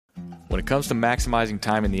When it comes to maximizing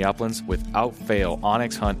time in the uplands, without fail,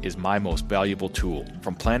 onX Hunt is my most valuable tool.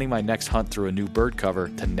 From planning my next hunt through a new bird cover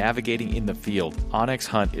to navigating in the field, onX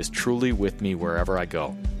Hunt is truly with me wherever I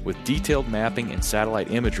go. With detailed mapping and satellite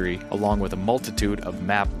imagery, along with a multitude of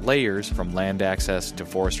map layers from land access to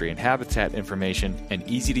forestry and habitat information, and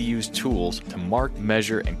easy-to-use tools to mark,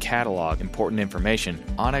 measure, and catalog important information,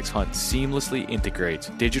 onX Hunt seamlessly integrates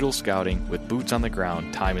digital scouting with boots on the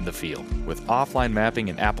ground time in the field. With offline mapping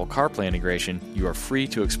and Apple CarPlay integration, you are free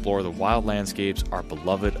to explore the wild landscapes our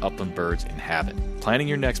beloved upland birds inhabit. Planning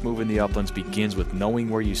your next move in the uplands begins with knowing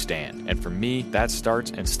where you stand, and for me, that starts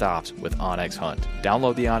and stops with onX Hunt.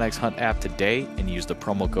 Download the onX Hunt app today and use the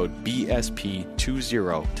promo code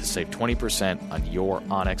BSP20 to save 20% on your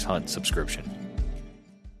onX Hunt subscription.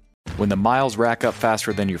 When the miles rack up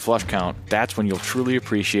faster than your flush count, that's when you'll truly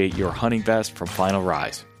appreciate your hunting vest from Final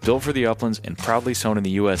Rise. Built for the uplands and proudly sewn in the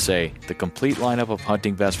USA, the complete lineup of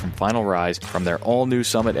hunting vests from Final Rise, from their all-new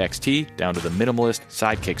Summit XT down to the minimalist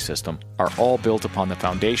Sidekick system, are all built upon the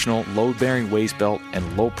foundational load-bearing waist belt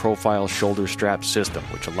and low-profile shoulder strap system,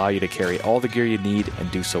 which allow you to carry all the gear you need and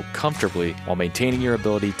do so comfortably while maintaining your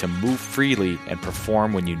ability to move freely and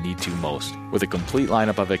perform when you need to most. With a complete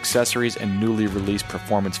lineup of accessories and newly released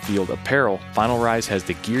performance field apparel, Final Rise has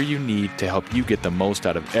the gear you need to help you get the most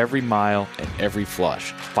out of every mile and every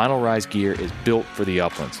flush. Final Rise gear is built for the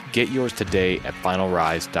uplands. Get yours today at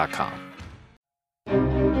finalrise.com.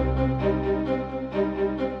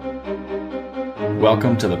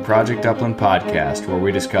 Welcome to the Project Upland podcast, where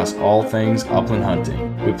we discuss all things upland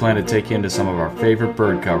hunting. We plan to take you into some of our favorite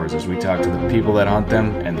bird covers as we talk to the people that hunt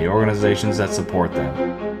them and the organizations that support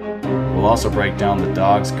them. We'll also break down the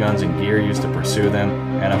dogs, guns, and gear used to pursue them,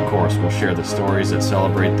 and of course, we'll share the stories that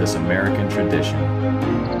celebrate this American tradition.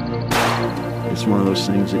 It's one of those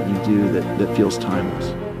things that you do that feels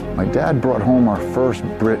timeless. My dad brought home our first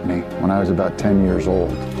Brittany when I was about 10 years old.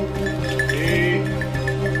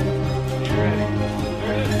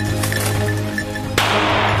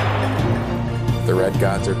 The red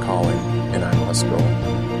gods are calling, and I must go.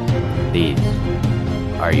 These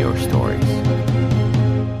are your stories.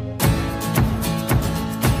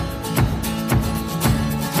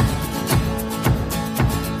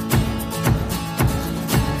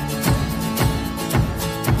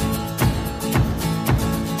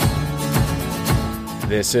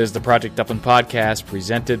 This is the Project Upland podcast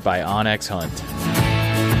presented by onX Hunt.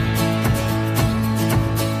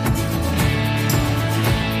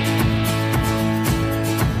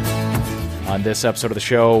 On this episode of the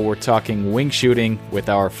show, we're talking wing shooting with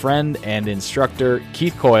our friend and instructor,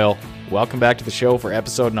 Keith Coyle. Welcome back to the show for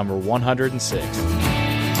episode number 106.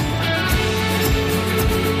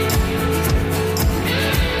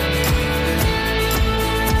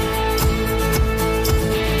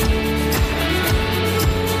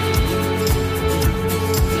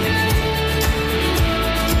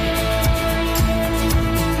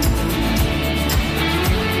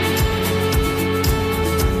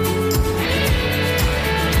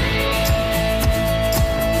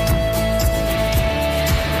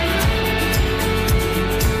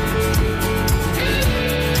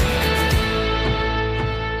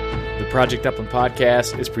 Project Upland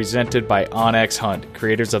podcast is presented by onX Hunt,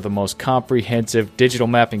 creators of the most comprehensive digital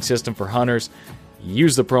mapping system for hunters.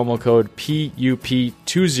 Use the promo code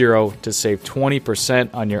PUP20 to save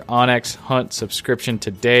 20% on your onX Hunt subscription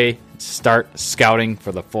today. Start scouting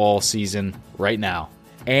for the fall season right now.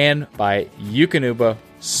 And by Eukanuba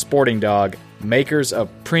Sporting Dog, makers of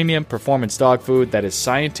premium performance dog food that is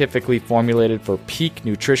scientifically formulated for peak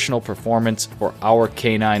nutritional performance for our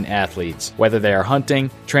canine athletes. Whether they are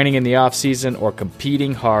hunting, training in the off-season, or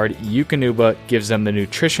competing hard, Eukanuba gives them the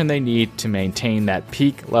nutrition they need to maintain that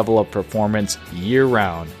peak level of performance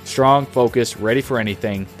year-round. Strong, focused, ready for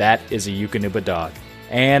anything, that is a Eukanuba dog.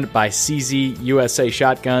 And by CZ USA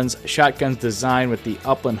Shotguns, shotguns designed with the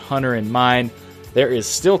upland hunter in mind. There is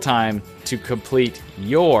still time to complete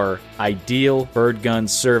your ideal bird gun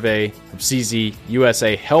survey from CZ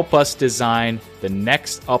USA. Help us design the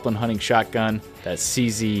next upland hunting shotgun that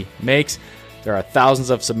CZ makes. There are thousands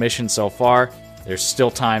of submissions so far. There's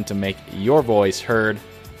still time to make your voice heard.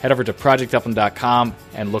 Head over to projectupland.com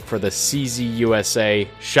and look for the CZ USA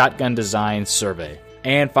Shotgun Design Survey.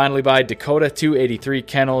 And finally by Dakota 283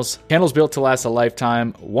 Kennels. Kennels built to last a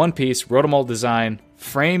lifetime. One-piece rotomold design,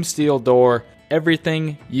 frame steel door,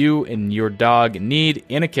 everything you and your dog need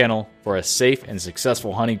in a kennel for a safe and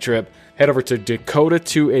successful hunting trip. Head over to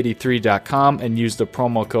Dakota283.com and use the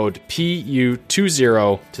promo code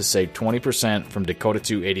PU20 to save 20% from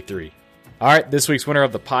Dakota283. All right, this week's winner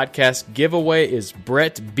of the podcast giveaway is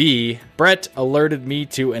Brett B. Brett alerted me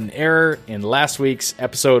to an error in last week's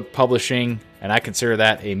episode publishing, and I consider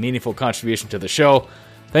that a meaningful contribution to the show.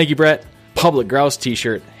 Thank you, Brett. Public Grouse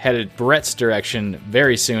t-shirt headed Brett's direction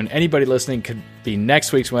very soon. Anybody listening could be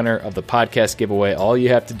next week's winner of the podcast giveaway. All you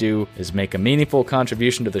have to do is make a meaningful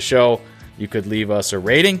contribution to the show. You could leave us a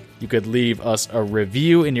rating. You could leave us a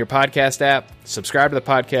review in your podcast app. Subscribe to the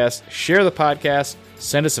podcast. Share the podcast.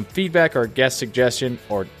 Send us some feedback or guest suggestion,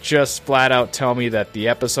 or just flat out tell me that the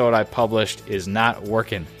episode I published is not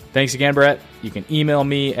working. Thanks again, Brett. You can email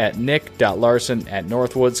me at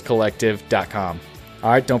nick.larson@northwoodscollective.com. All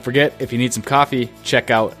right, don't forget, if you need some coffee, check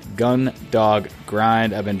out Gun Dog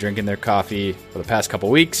Grind. I've been drinking their coffee for the past couple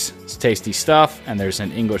weeks. It's tasty stuff, and there's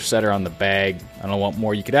an English setter on the bag. I don't know what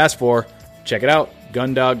more you could ask for. Check it out,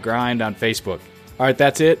 Gun Dog Grind on Facebook. All right,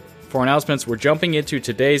 that's it for announcements. We're jumping into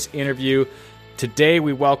today's interview. Today,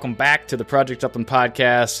 we welcome back to the Project Upland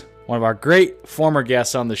podcast one of our great former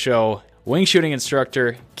guests on the show, wing shooting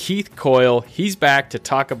instructor Keith Coyle. He's back to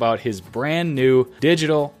talk about his brand new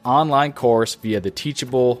digital online course via the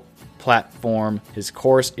Teachable platform. His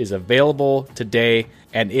course is available today,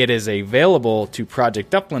 and it is available to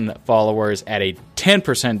Project Upland followers at a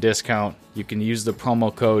 10% discount. You can use the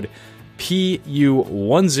promo code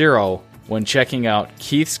PU10 when checking out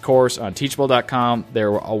Keith's course on Teachable.com.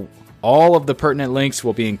 All of the pertinent links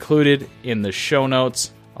will be included in the show notes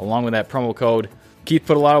along with that promo code. Keith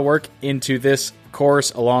put a lot of work into this course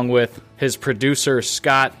along with his producer,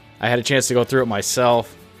 Scott. I had a chance to go through it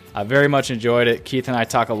myself. I very much enjoyed it. Keith and I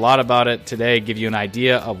talk a lot about it today, give you an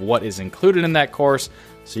idea of what is included in that course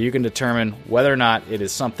so you can determine whether or not it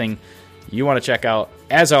is something you want to check out.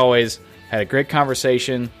 As always, had a great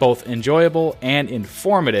conversation, both enjoyable and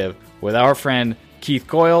informative, with our friend Keith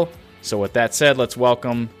Coyle. So with that said, let's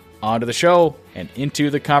welcome onto the show and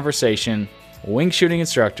into the conversation, wing shooting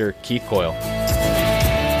instructor Keith Coyle.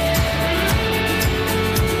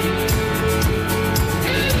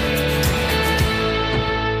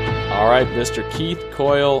 All right, Mr. Keith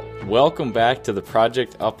Coyle, welcome back to the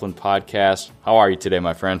Project Upland podcast. How are you today,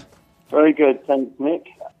 my friend? Very good, thanks, Nick.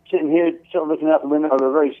 Sitting here, sort of looking out the window of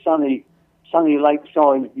a very sunny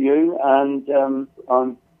lakeside view, and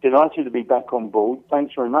I'm delighted to be back on board.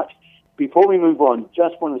 Thanks very much. Before we move on,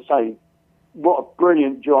 just want to say what a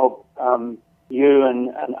brilliant job you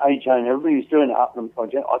and AJ and everybody's doing at Upland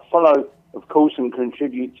Project. I follow, of course, and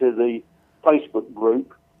contribute to the Facebook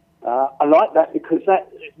group. I like that because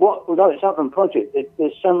although it's Upland Project,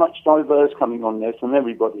 there's so much diverse coming on there from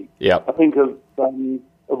everybody. Yep. I think of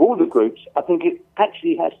all the groups, I think it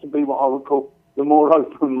actually has to be what I would call the more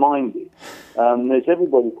open-minded. There's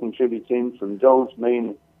everybody contributing, from Joel to me,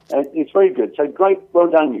 and it's very good. So great, well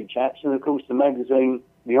done, you chaps. And of course, the magazine,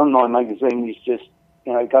 the online magazine, is just,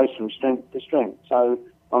 it goes from strength to strength. So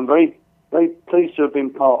I'm very, very pleased to have been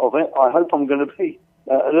part of it. I hope I'm going to be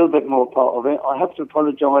a little bit more part of it. I have to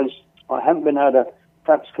apologise. I haven't been able to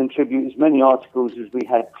perhaps contribute as many articles as we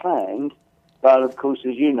had planned. But of course,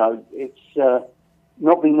 as you know, it's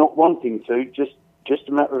not been not wanting to, just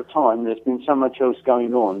a matter of time. There's been so much else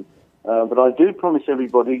going on. But I do promise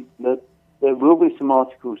everybody that there will be some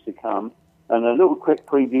articles to come, and a little quick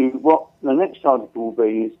preview. What the next article will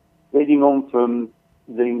be is leading on from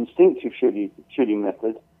the instinctive shooting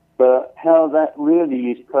method, but how that really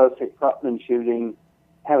is perfect for upland shooting,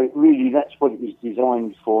 that's what it was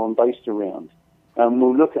designed for and based around. And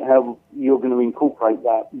we'll look at how you're going to incorporate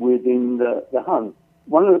that within the hunt.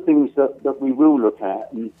 One of the things that we will look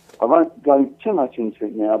at, and I won't go too much into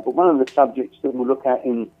it now, but one of the subjects that we'll look at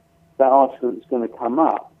in that article that's going to come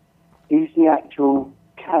up is the actual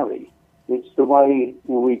carry. It's the way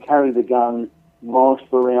we carry the gun whilst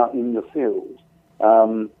we're out in the field.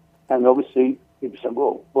 And obviously, people say,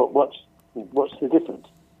 well, what's the difference?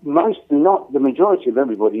 The majority of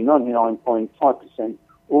everybody, 99.5%,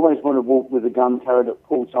 always want to walk with a gun carried at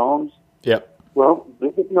full arms. Yep. Well,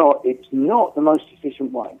 it's not the most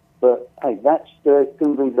efficient way. But, hey, that's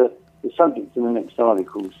going to be the subject in the next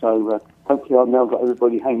article. So hopefully I've now got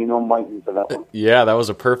everybody hanging on waiting for that one. Yeah, that was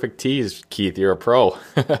a perfect tease, Keith. You're a pro.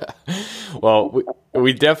 Well,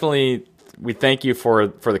 we definitely... We thank you for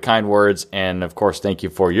the kind words, and of course, thank you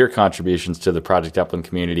for your contributions to the Project Upland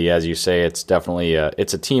community. As you say, it's definitely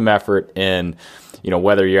it's a team effort, and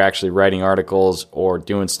whether you're actually writing articles or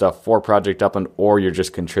doing stuff for Project Upland, or you're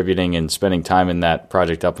just contributing and spending time in that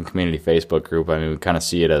Project Upland community Facebook group. I mean, we kind of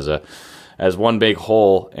see it as one big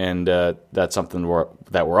whole, and that's something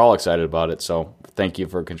that we're all excited about it. So, thank you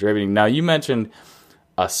for contributing. Now, you mentioned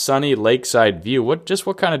a sunny lakeside view. What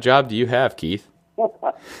kind of job do you have, Keith?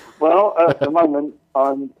 Well, at the moment,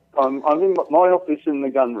 I'm in my office in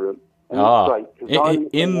the gun room, And it's great. 'Cause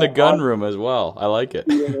In the gun room as well. I like it.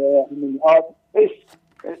 Yeah, I mean, all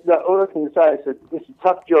I can say is that it's a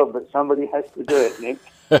tough job, but somebody has to do it, Nick.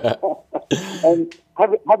 And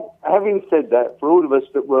having said that, for all of us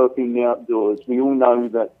that work in the outdoors, we all know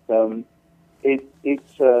that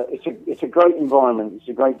it's a great environment. It's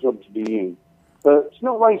a great job to be in, but it's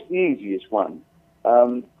not always the easiest one.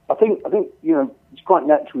 I think it's quite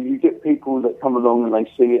natural. You get people that come along and they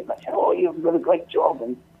see it and they say, "Oh, you've done a great job."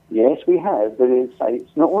 And yes, we have, but it's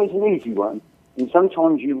not always an easy one. And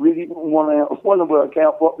sometimes you really don't want to work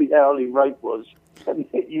out what the hourly rate was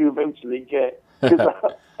that you eventually get. Because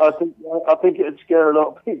I think it would scare a lot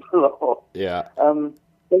of people off. Yeah.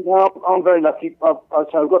 But now I'm very lucky. I've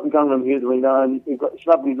got the gun room here, the window, and we've got this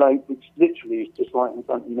lovely lake, which literally is just right in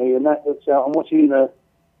front of me. And that's out. I'm watching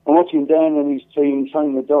Dan and his team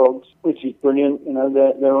train the dogs, which is brilliant. You know,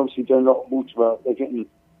 they're obviously doing a lot of water work. They're getting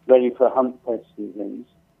ready for hunt tests and things.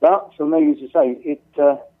 But for me, as I say,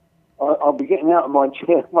 I'll be getting out of my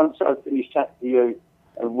chair once I finish chatting to you.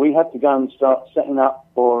 We have to go and start setting up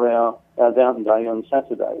for our Downton Day on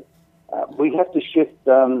Saturday. We have to shift.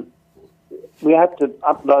 We have to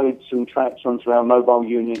upload some tracks onto our mobile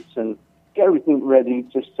units and get everything ready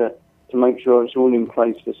just to make sure it's all in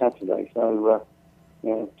place for Saturday. So,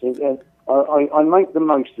 I make the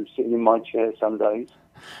most of sitting in my chair some days.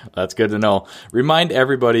 That's good to know. Remind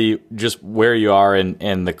everybody just where you are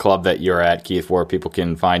and the club that you're at, Keith, where people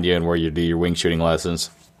can find you and where you do your wing shooting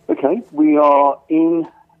lessons. Okay, we are in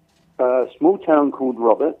a small town called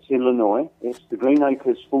Roberts, Illinois. It's the Green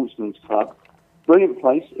Acres Sportsman's Club. Brilliant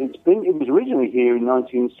place. It was originally here in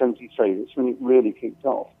 1973. That's when it really kicked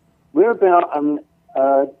off. We're about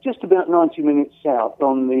just about 90 minutes south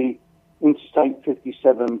on the Interstate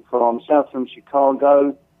 57 south from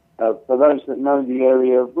Chicago. For those that know the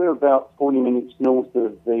area, we're about 40 minutes north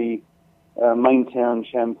of the main town,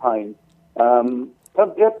 Champaign. For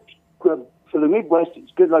the Midwest,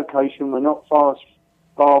 it's a good location. We're not far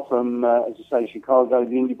from, as I say, Chicago,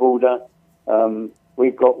 the Indy border.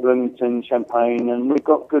 We've got Bloomington, Champaign, and we've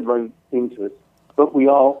got good route into it. But we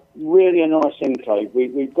are really a nice enclave.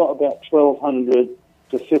 We've got about 1,200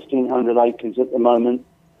 to 1,500 acres at the moment,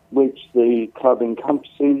 which the club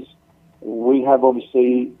encompasses. We have,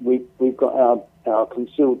 obviously, we've got our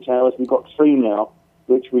concealed towers. We've got 3 now,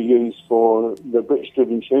 which we use for the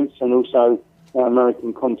British-driven shoots and also our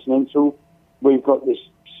American Continental. We've got this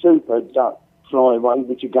super duck flyaway,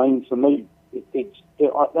 which again, for me,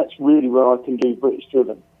 that's really where I can do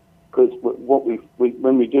British-driven, because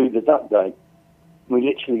when we do the duck day, we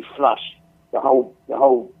literally flush the whole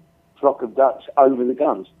flock of ducks over the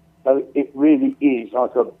guns. So it really is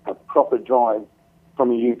like a proper drive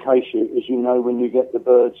from a UK shoot, as you know, when you get the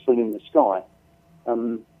birds filling the sky.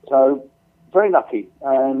 So very lucky.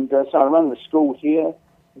 And so I run the school here.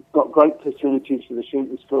 We've got great facilities for the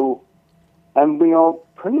shooting school. And we are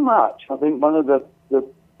pretty much, I think, one of the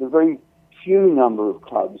very few number of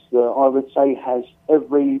clubs that I would say has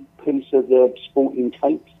every piece of their sporting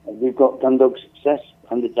cake. We've got Gundog Success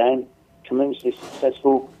under Dan, tremendously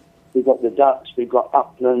successful. We've got the Ducks, we've got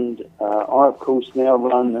Upland. I, of course, now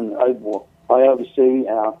run and I oversee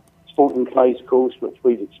our Sporting Clays course, which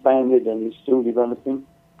we've expanded and is still developing.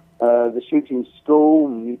 The shooting school,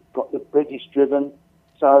 and you've got the British driven.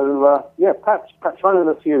 So, perhaps one of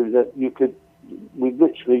the few that we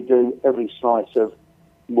literally do every slice of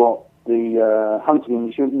what the hunting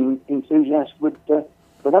and shooting enthusiast would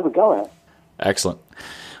have a go at. Excellent.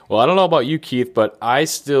 Well, I don't know about you, Keith, but I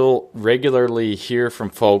still regularly hear from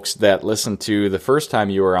folks that listen to the first time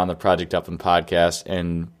you were on the Project Upland podcast,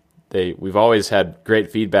 and we've always had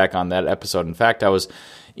great feedback on that episode. In fact, I was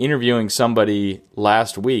interviewing somebody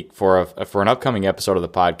last week for an upcoming episode of the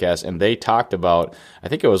podcast, and they talked about, I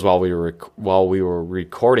think it was while we were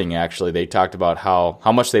recording, actually, they talked about how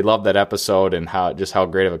much they loved that episode and how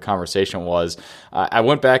great of a conversation it was. I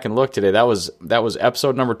went back and looked today. That was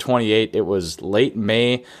episode number 28. It was late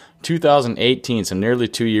May 2018, so nearly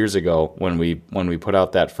 2 years ago when we put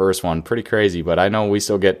out that first one. Pretty crazy, but I know we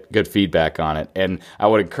still get good feedback on it, and I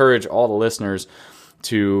would encourage all the listeners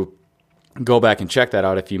to go back and check that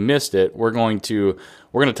out if you missed it. We're going to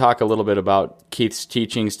talk a little bit about Keith's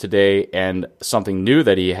teachings today and something new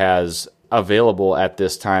that he has available at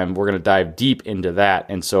this time. We're going to dive deep into that,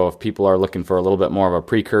 and so if people are looking for a little bit more of a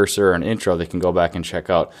precursor or an intro, they can go back and check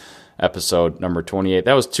out episode number 28.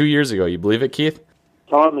 That was 2 years ago. You believe it, Keith?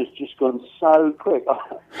 Time has just gone so quick.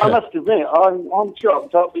 I must admit, I'm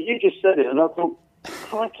shocked. But you just said it, and I thought,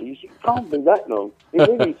 crikey, it can't be that long. It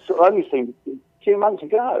really only seemed 2 months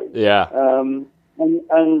ago. Yeah. And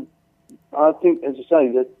I think, as I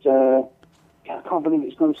say, that I can't believe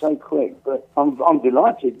it's gone so quick. But I'm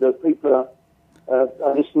delighted that people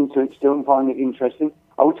are listening to it still and finding it interesting.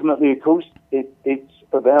 Ultimately, of course, it's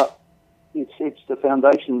the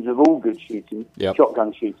foundations of all good shooting,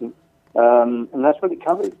 shotgun shooting, and that's what it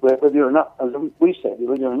covers. Whether you're as we said,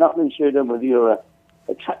 whether you're an upland shooter, whether you're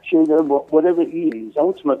a trap shooter, whatever it is,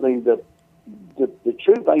 ultimately the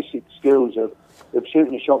true basic skills of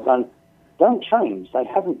shooting a shotgun don't change. They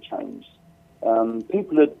haven't changed.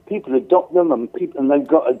 People adopt them, and they've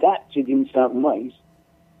got adapted in certain ways.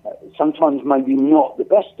 Sometimes maybe not the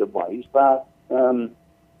best of ways, but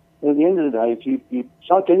at the end of the day, if you it's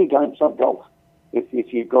like any game, it's like golf.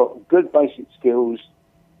 If you've got good basic skills,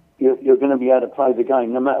 you're going to be able to play the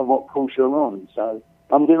game no matter what course you're on. So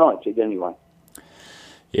I'm delighted anyway.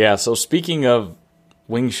 Yeah, so speaking of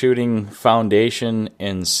wing shooting foundation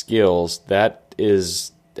and skills, that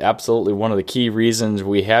is absolutely one of the key reasons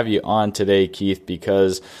we have you on today, Keith,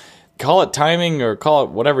 because call it timing or call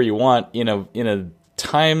it whatever you want, in a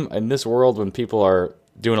time in this world when people are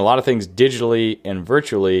doing a lot of things digitally and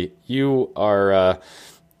virtually, you are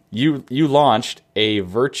you launched a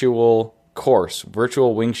virtual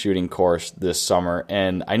wing shooting course this summer,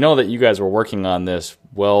 and I know that you guys were working on this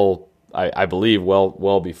I believe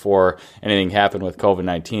well before anything happened with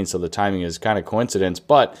COVID-19, so the timing is kind of coincidence,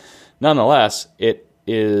 but nonetheless, it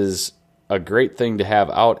is a great thing to have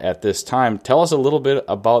out at this time. Tell us a little bit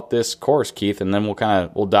about this course, Keith, and then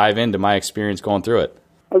we'll dive into my experience going through it.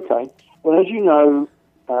 Okay. Well, as you know,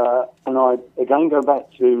 and I again go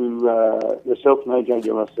back to yourself and AJ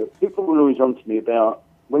DeRosa, people will always on to me about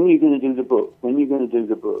when you're going to do the book,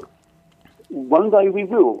 One day we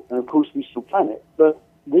will, and of course we still plan it. But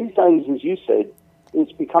these days, as you said,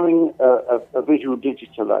 it's becoming a visual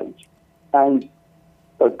digital age. And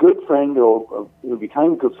a good friend, or who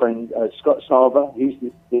became a good friend, Scott Sarver, he's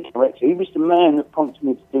the director. He was the man that prompted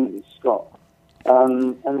me to do this, Scott.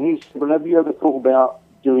 And he said, well, have you ever thought about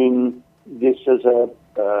doing this as a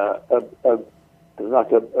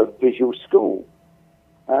visual school?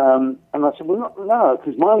 And I said, well, no,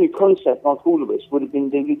 because my only concept, like all of us, would have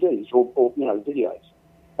been DVDs or videos.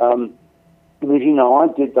 And as you know, I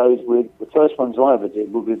did those with, the first ones I ever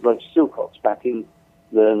did were with Roger Silcox back in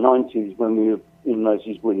the 90s when we were in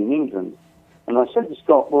Moses Wood in England. And I said to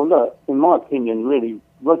Scott, well, look, in my opinion, really,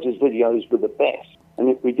 Roger's videos were the best. And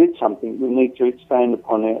if we did something, we need to expand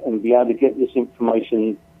upon it and be able to get this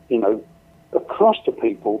information, across to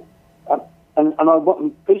people. And I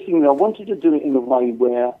wanted to do it in a way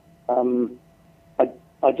where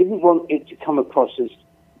I didn't want it to come across as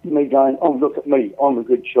me going, oh, look at me, I'm a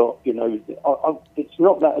good shot. It's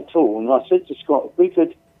not that at all. And I said to Scott, if we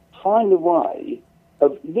could find a way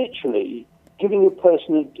of literally giving a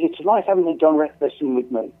person, it's like having a direct lesson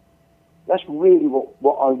with me. That's really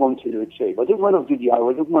what I wanted to achieve. I didn't want a video.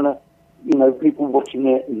 I didn't want to, people watching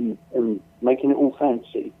it and making it all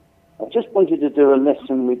fancy. I just wanted to do a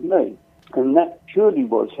lesson with me. And that purely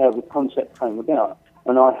was how the concept came about.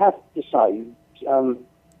 And I have to say,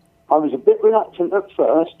 I was a bit reluctant at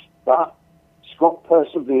first, but Scott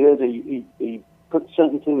persevered. He put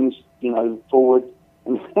certain things, forward,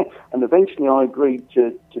 and eventually I agreed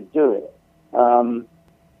to do it.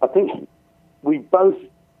 I think we both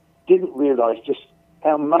didn't realise just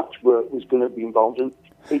how much work was going to be involved, and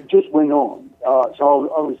it just went on. So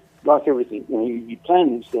I was like everything, you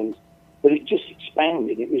plan these things, but it just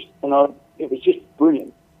expanded. It was just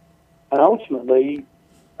brilliant. And ultimately,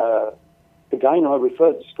 again, I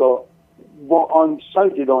referred to Scott. What I'm so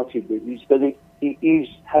delighted with is that it is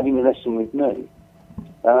having a lesson with me.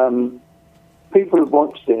 People have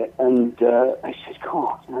watched it and they said,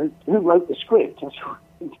 God, who wrote the script? I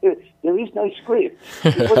said, there is no script.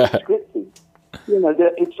 It wasn't scripted.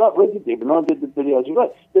 It's like Reggie did when I did the videos.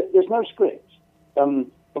 There's no script.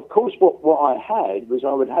 Of course, what I had was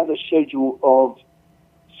I would have a schedule of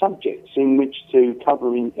subjects in which to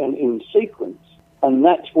cover in sequence. And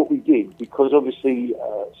that's what we did, because obviously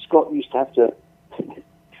Scott used to have to,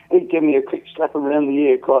 he'd give me a quick slap around the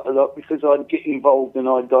ear quite a lot because I'd get involved and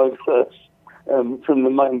I'd dive first from the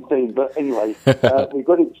main theme. But anyway, we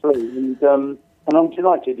got it through, and I'm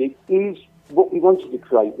delighted. It is what we wanted to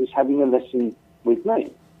create, was having a lesson with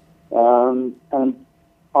me. And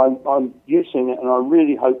I'm using it, and I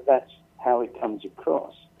really hope that's how it comes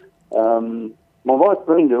across. My wife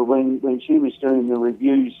Brenda, when she was doing the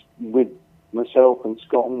reviews with myself and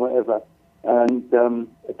Scott and whatever, and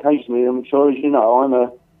occasionally, I'm sure as you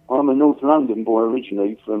know, I'm a North London boy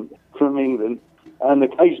originally from England, and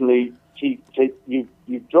occasionally she said you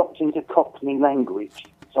dropped into Cockney language.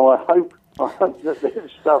 So I hope that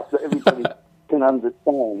there's stuff that everybody can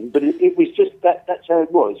understand. But it was just that's how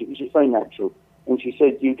it was. It was just very natural. And she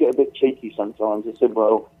said, "You get a bit cheeky sometimes." I said,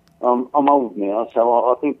 "Well, I'm old now,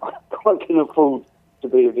 so I think I can afford to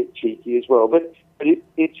be a bit cheeky as well." But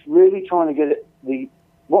it's really trying to get it.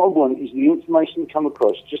 What I want is the information to come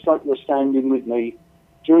across, just like you're standing with me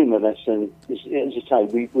during the lesson. As I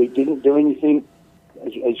say, we didn't do anything,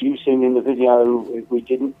 as you've seen in the video. We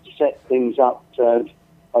didn't set things up.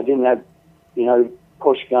 I didn't have,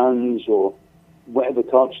 push guns or whatever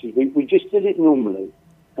cartridges. We just did it normally,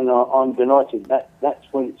 and I'm delighted that's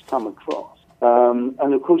when it's come across. And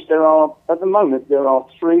of course, at the moment there are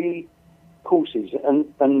 3 courses,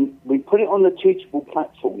 and we put it on the Teachable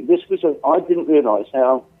platform. This was I didn't realise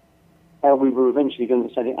how we were eventually going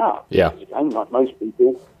to set it up. Yeah. Because again, like most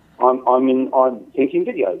people, I'm thinking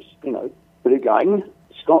videos, But again,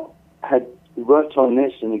 Scott had worked on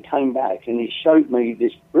this, and he came back and he showed me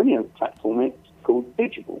this brilliant platform. It's called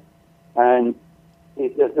Teachable, and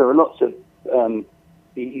there are lots of.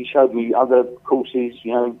 He showed me other courses,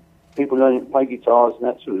 people learning to play guitars and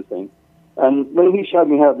that sort of thing. And when he showed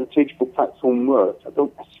me how the Teachable platform worked, I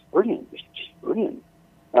thought, that's brilliant. It's just brilliant.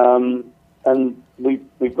 And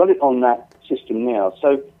we've got it on that system now.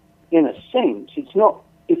 So, in a sense, it's not,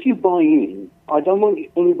 if you buy in, I don't want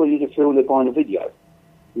anybody to feel they're buying a video,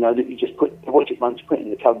 that you just watch it once, put it in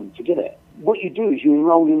the cupboard and forget it. What you do is you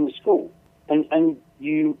enroll in the school, and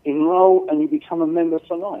you enroll and you become a member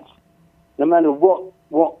for life. No matter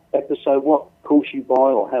what episode, what course you buy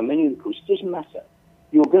or how many of the courses, it doesn't matter.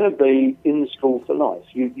 You're going to be in the school for life.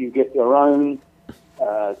 You get your own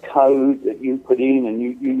code that you put in, and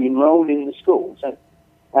you enroll in the school. So,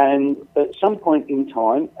 and at some point in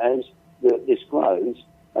time, as this grows,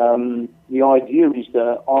 the idea is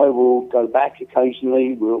that I will go back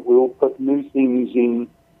occasionally. We'll put new things in,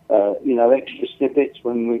 extra snippets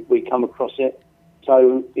when we come across it.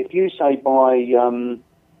 So if you say by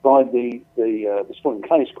the sport and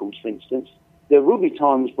clay schools, for instance, there will be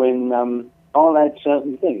times when I'll add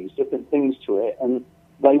certain things, different things to it, and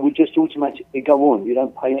they would just automatically go on. You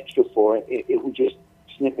don't pay extra for it. It will just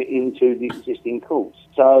snip it into the existing course.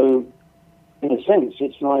 So, in a sense,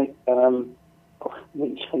 it's like, I don't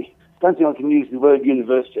think I can use the word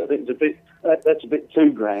university. I think that's a bit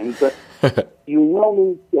too grand, but you enroll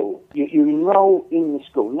in the school. You enroll in the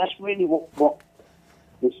school, and that's really what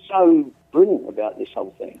was so brilliant about this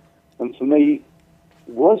whole thing. And for me,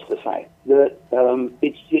 was the fact that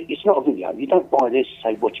it's not a video. You don't buy this,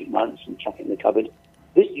 say watch it once and chuck it in the cupboard.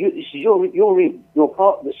 This is you're in. You're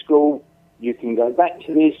part of the school. You can go back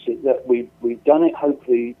to this. That we've done it.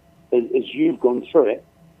 Hopefully, as you've gone through it,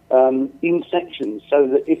 in sections, so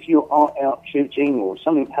that if you are out shooting or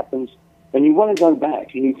something happens, and you want to go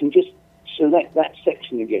back, and you can just select that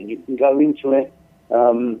section again. You can go into it,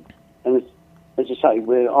 and as I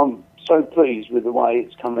say, I'm so pleased with the way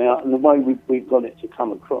it's come out and the way we've got it to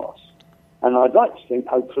come across. And I'd like to think,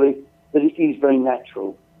 hopefully, that it is very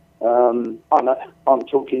natural. I'm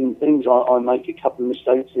talking things, I make a couple of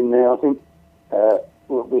mistakes in there. I think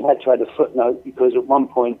we had to add a footnote because at one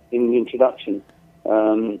point in the introduction,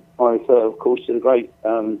 I refer, of course, to the great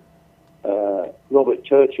Robert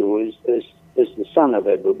Churchill as the son of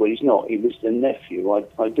Edward. Well, he's not. He was the nephew.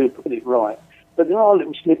 I do put it right. But there are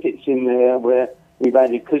little snippets in there where we've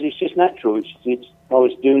added, because it's just natural. I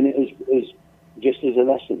was doing it just as a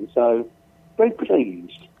lesson. So, very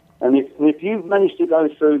pleased. And if you've managed to go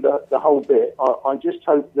through the whole bit, I just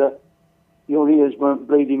hope that your ears weren't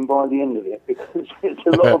bleeding by the end of it, because it's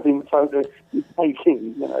a lot of info to take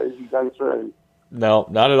in, as you go through. No,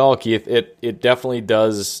 not at all, Keith. It definitely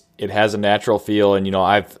does. It has a natural feel, and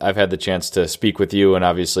I've had the chance to speak with you, and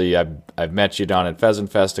obviously I've met you down at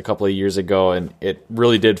Pheasant Fest a couple of years ago, and it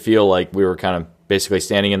really did feel like we were kind of basically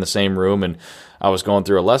standing in the same room, and I was going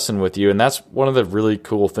through a lesson with you, and that's one of the really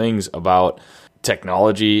cool things about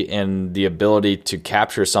technology and the ability to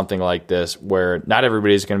capture something like this, where not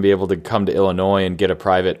everybody's going to be able to come to Illinois and get a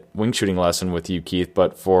private wing shooting lesson with you, Keith,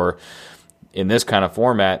 but in this kind of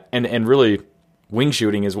format, and really wing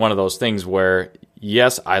shooting is one of those things where,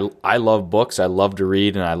 yes, I love books, I love to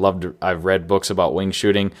read, and I've read books about wing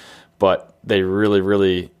shooting, but they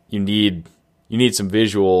really, you need some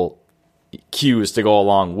visual cues to go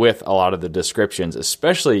along with a lot of the descriptions,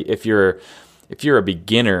 especially if you're a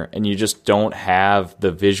beginner and you just don't have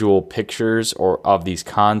the visual pictures of these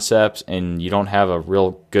concepts, and you don't have a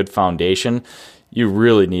real good foundation. You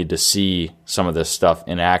really need to see some of this stuff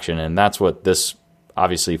in action, and that's what this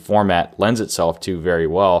obviously format lends itself to very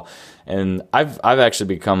well. And I've actually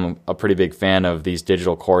become a pretty big fan of these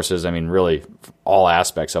digital courses. I mean, really all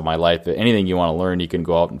aspects of my life. Anything you want to learn, you can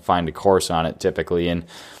go out and find a course on it typically. And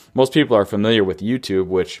most people are familiar with YouTube,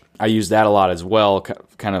 which I use that a lot as well,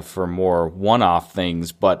 kind of for more one-off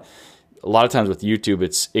things. But a lot of times with YouTube,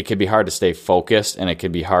 it can be hard to stay focused, and it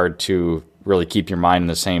can be hard to really keep your mind in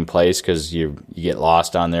the same place because you get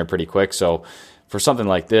lost on there pretty quick. So for something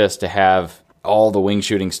like this, to have all the wing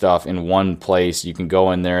shooting stuff in one place, you can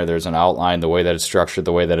go in there, there's an outline, the way that it's structured,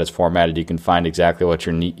 the way that it's formatted, you can find exactly what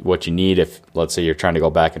you need if, let's say, you're trying to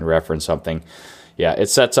go back and reference something. Yeah, it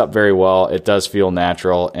sets up very well. It does feel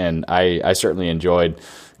natural, and I certainly enjoyed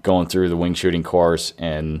going through the wing shooting course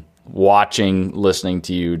and listening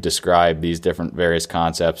to you describe these different various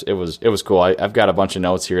concepts. It was cool. I've got a bunch of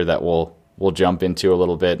notes here that we'll jump into a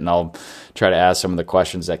little bit, and I'll try to ask some of the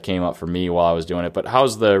questions that came up for me while I was doing it. But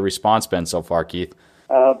how's the response been so far, Keith?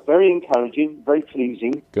 Very encouraging, very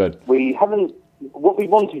pleasing. Good. What we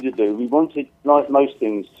wanted to do, we wanted, like most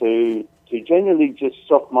things, to generally just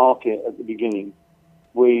soft market at the beginning.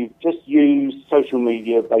 We just used social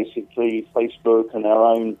media, basically Facebook and our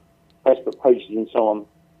own Facebook pages and so on,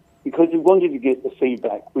 because we wanted to get the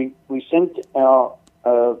feedback. We sent out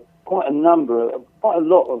quite a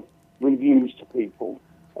lot of reviews to people,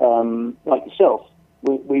 like yourself.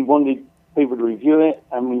 We wanted people to review it,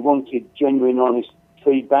 and we wanted genuine, honest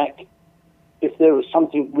feedback. If there was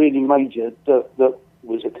something really major that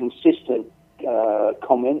was a consistent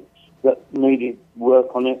comment that needed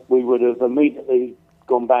work on it, we would have immediately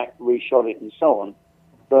gone back, reshot it, and so on.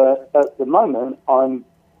 But at the moment, I'm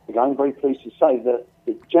again very pleased to say that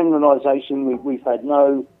the generalisation, we've had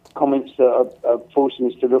no comments that are forcing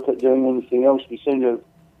us to look at doing anything else. We seem to have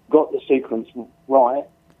got the sequence right.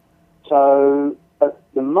 So at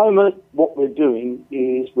the moment, what we're doing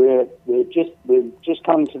is we're just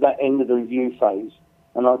coming to that end of the review phase,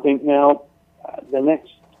 and I think now the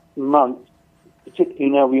next month, particularly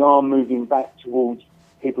now we are moving back towards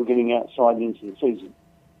people getting outside into the season.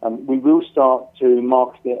 We will start to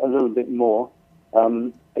market it a little bit more.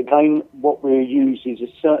 Again, what we use is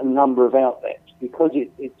a certain number of outlets, because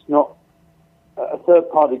it's not a third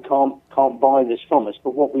party can't buy this from us.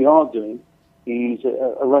 But what we are doing is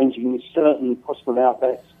arranging with certain possible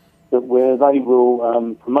outlets where they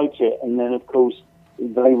will promote it, and then of course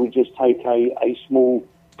they will just take a small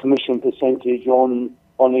commission percentage on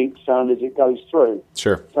each sound as it goes through.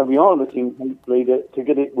 Sure. So we are looking hopefully to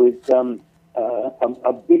get it with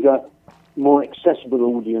a bigger, more accessible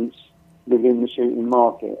audience within the shooting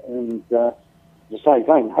market. And to say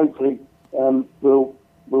again, hopefully that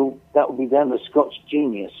will be down the Scott's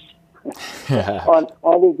genius.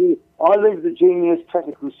 I leave the genius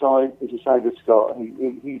technical side, as you say, to Scott.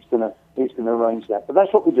 He's gonna arrange that. But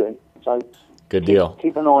that's what we're doing. So good deal.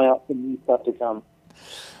 Keep an eye out for new stuff to come.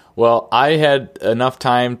 Well, I had enough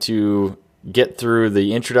time to get through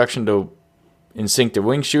the introduction to instinctive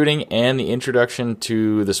wing shooting and the introduction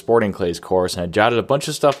to the Sporting Clays course, and I jotted a bunch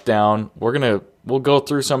of stuff down. We'll go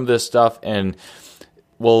through some of this stuff, and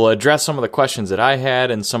we'll address some of the questions that I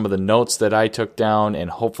had and some of the notes that I took down, and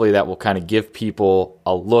hopefully that will kind of give people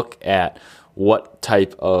a look at what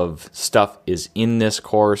type of stuff is in this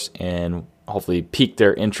course, and hopefully pique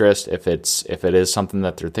their interest if it is something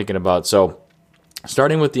that they're thinking about. So,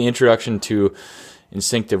 starting with the introduction to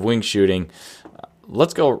instinctive wing shooting,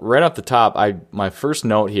 let's go right off the top. My first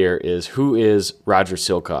note here is, who is Roger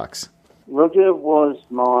Silcox? Roger was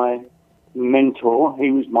my mentor.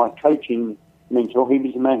 He was my coaching mentor. He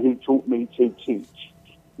was the man who taught me to teach.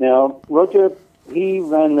 Now, Roger, he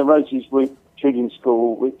ran the Rosie's Week Shooting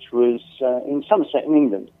School, which was in Somerset in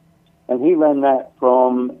England. And he ran that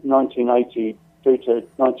from 1980 through to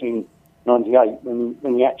 1998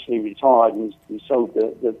 when he actually retired and he sold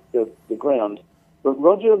the ground. But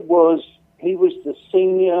Roger was the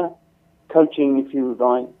senior coaching, if you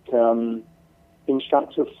like,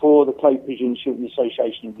 instructor for the Clay Pigeon Shooting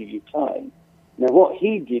Association of the UK. Now, what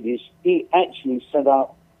he did is he actually set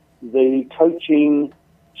up the coaching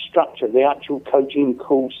structure, the actual coaching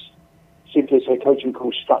course, simply say coaching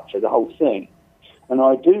course structure, the whole thing. And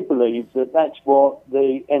I do believe that that's what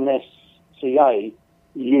the NSCA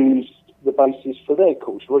used the basis for their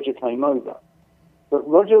course. Roger came over. But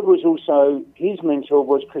Roger was also, his mentor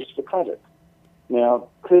was Christopher Craddock. Now,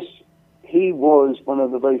 Chris, he was one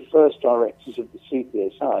of the very first directors of the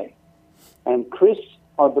CPSA. And Chris,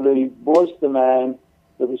 I believe, was the man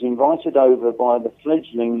that was invited over by the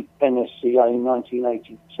fledgling NSCA in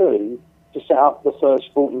 1982 to set up the first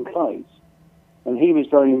Sporting Clays. And he was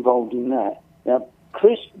very involved in that. Now,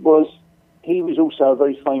 Chris was also a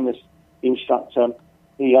very famous instructor.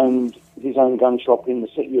 He owned his own gun shop in the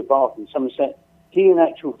city of Bath in Somerset. He, in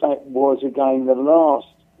actual fact, was, again, the last,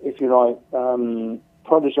 if you like,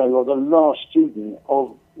 protege or the last student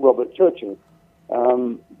of Robert Churchill.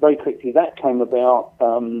 Very quickly that came about.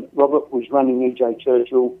 Robert was running E.J.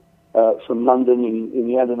 Churchill from London in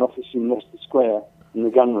the Allen office in Leicester Square in the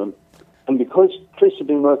gun room. And because Chris had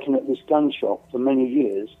been working at this gun shop for many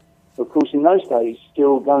years, of course, in those days,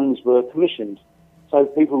 still guns were commissioned. So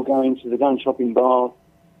people going to the gun shop in Bath,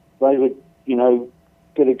 they would,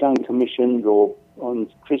 get a gun commissioned, and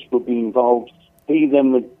Chris would be involved. He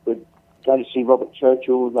then would go to see Robert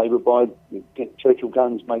Churchill. They would get Churchill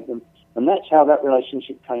guns, make them. And that's how that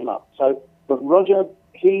relationship came up. So, but Roger,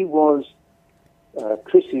 he was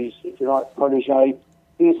Chris's, if you like, protege.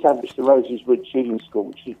 He established the Roseswood Shooting School,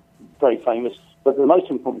 which is very famous. But the most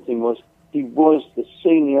important thing was he was the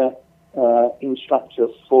senior instructor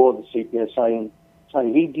for the CPSA, and so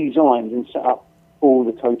he designed and set up all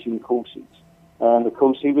the coaching courses. And of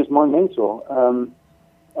course, he was my mentor.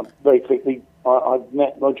 Very quickly, I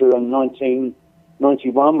met Roger in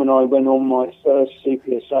 1991 when I went on my first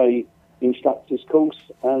CPSA instructor's course,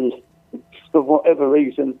 and for whatever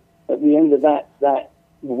reason, at the end of that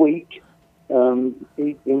week, in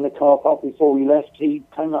the car park before we left, he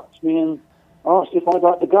came up to me and asked if I'd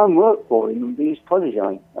like to go and work for him and be his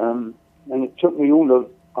protege. And it took me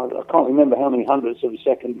I can't remember how many hundredths of a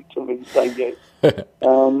second it took me to say yes.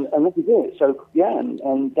 And that was it. So, yeah,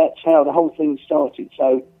 and that's how the whole thing started.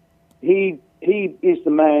 So he is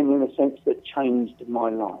the man, in a sense, that changed my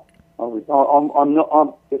life.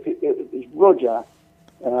 If it was Roger,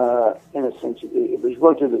 in a sense, it was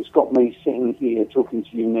Roger that's got me sitting here talking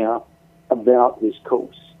to you now about this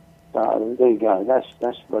course. So there you go.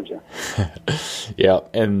 That's Roger. Yeah,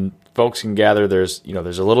 and folks can gather there's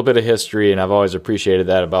a little bit of history, and I've always appreciated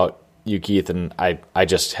that about you, Keith, and I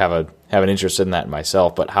just have an interest in that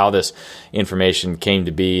myself, but how this information came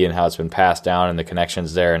to be and how it's been passed down and the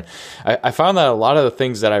connections there. And I found that a lot of the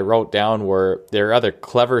things that I wrote down were there are other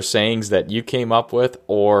clever sayings that you came up with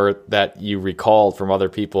or that you recalled from other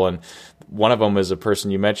people. And one of them is a person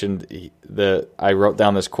you mentioned. I wrote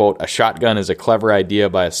down this quote: "A shotgun is a clever idea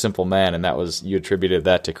by a simple man," and you attributed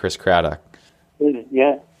that to Chris Craddock.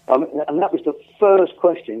 Yeah, and that was the first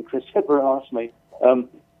question Chris ever asked me.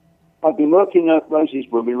 I'd been working at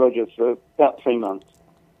Roseswood with Roger for about 3 months,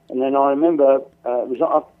 and then I remember it was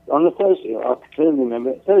on a Thursday. I clearly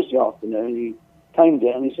remember Thursday afternoon. He came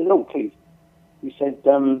down and he said, "Oh, Keith," he said,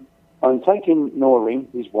 "I'm taking Noreen,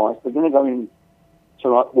 his wife. We're going to go in to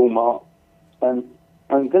Walmart, and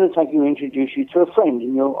I'm going to take you and introduce you to a friend,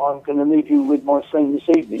 and I'm going to leave you with my friend this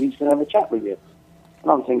evening. He's going to have a chat with you."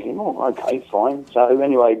 And I'm thinking, "Oh, okay, fine." So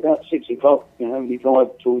anyway, about 6 o'clock, we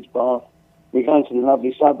drive towards Bath. We go into the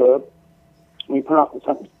lovely suburb. We put up with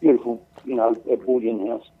some beautiful, Edwardian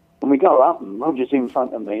house. And we go up, and Roger's in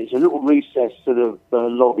front of me. It's a little recessed sort of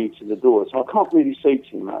lobby to the door, so I can't really see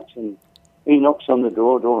too much. And he knocks on the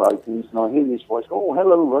door opens, and I hear this voice, "Oh,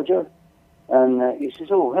 hello, Roger." And he says,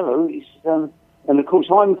 "Oh, hello." He says, and of course,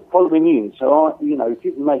 I'm following in. So, if you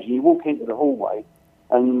can imagine, you walk into the hallway,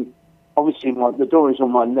 and obviously the door is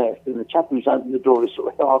on my left, and the chap who's opened the door is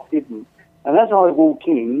sort of half hidden. And as I walk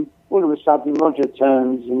in, all of a sudden, Roger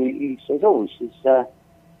turns and he says, "Oh," he says,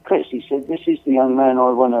 "Chris," he said, "this is the young man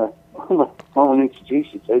I want to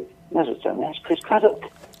introduce you to." And as I turn, that's Chris Craddock.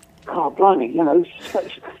 God, blimey,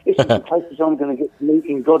 it's the places I'm going to get to meet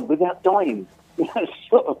in God without dying.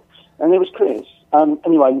 Sort of. And it was Chris.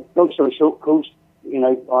 Anyway, long story short, of course,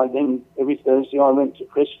 I then every Thursday I went to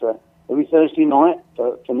Chris every Thursday night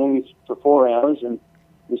for 4 hours and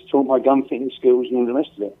was taught my gun fitting skills and all the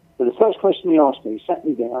rest of it. But the first question he asked me, he sat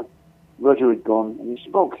me down. Roger had gone, and he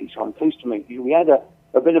said, "Well, Keith, I'm pleased to meet you." We had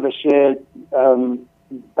a bit of a shared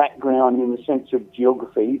background in the sense of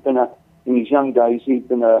geography. In his young days, he'd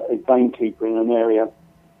been a gamekeeper in an area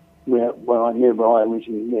where I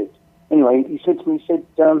originally lived. Anyway, he said to me,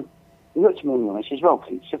 he looked at me and he says, "Well,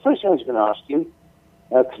 Keith, so first thing I was going to ask you,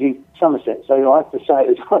 because he's Somerset, so I have to say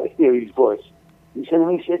it as I hear his voice." He said,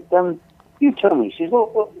 "You tell me." He says,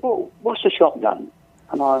 "What's a shotgun?"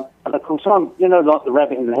 And of course, I'm, like the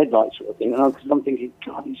rabbit in the headlights sort of thing. And I'm thinking,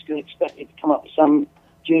 God, he's going to expect me to come up with some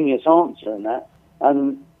genius answer in that.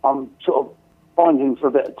 And I'm sort of finding for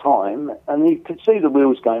a bit of time. And he could see the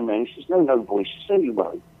wheels going round. He says, No, boy, don't you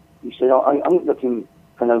worry. He said, I'm not looking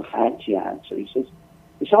for no fancy answer. He said,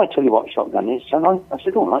 "I tell you what a shotgun is." And I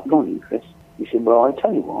said, "All right, go on, Chris." He said, "Well, I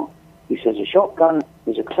tell you what." He says, "A shotgun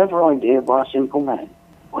is a clever idea by a simple man."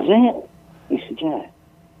 Was it? He said, "Yeah."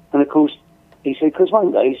 And of course, he said, because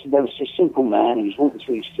one day, he said, there was this simple man, he was walking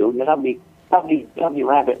through his field, and a lovely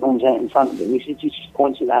rabbit runs out in front of him. He said, he just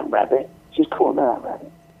points at that rabbit. He says, "Call that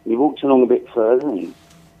rabbit." And he walked along a bit further, and he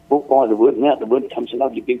walked by the wood, and out the wood comes a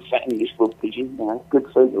lovely big fat English wood pigeon, good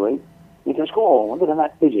food to eat. And he goes, "Oh, look at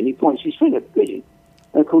that pigeon." He points his finger at the pigeon.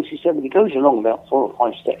 And of course, he said, when he goes along about 4 or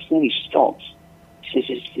 5 steps, and then he stops. He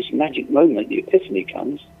says, this magic moment, the epiphany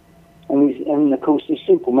comes. And of course, this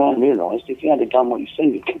simple man realised if he had a gun, what he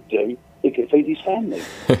said he could do, he could feed his family.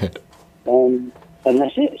 And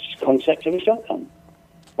that's it. It's the concept of a shotgun.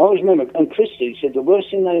 I always remember, and Christie said the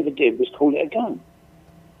worst thing they ever did was call it a gun.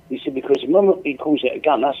 He said, because the moment he calls it a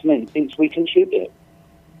gun, that's meant he thinks we can shoot it.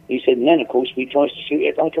 He said, and then, of course, we tries to shoot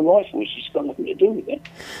it like a rifle, which has got nothing to do with it.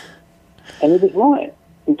 And he was right,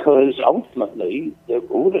 because ultimately,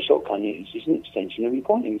 all the shotgun is an extension of your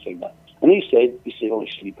pointing finger. And he said, oh,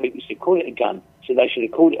 silly people, he said, call it a gun. So they should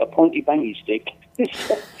have called it a pointy bangy stick.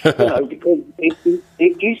 Because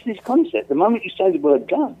it is this concept. The moment you say the word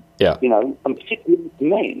gun, and particularly with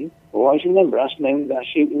men, always remember us men with our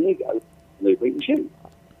shooting ego, we can shoot.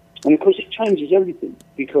 And of course it changes everything,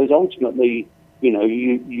 because ultimately,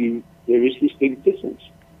 there is this big difference.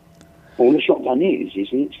 All a shotgun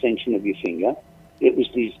is an extension of your finger. It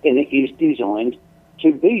is designed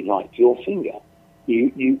to be like your finger.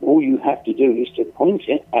 All you have to do is to point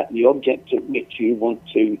it at the object at which you want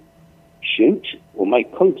to shoot or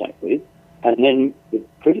make contact with, and then the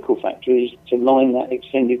critical factor is to line that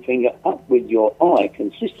extended finger up with your eye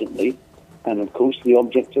consistently, and of course the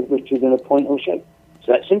object at which you're going to point or shoot. It's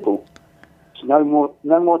that simple. It's no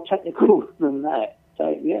more technical than that.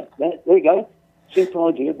 So yeah, there you go. Simple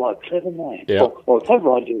idea by a clever man. Yeah. Or a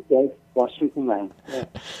clever idea by a simple man. Yeah.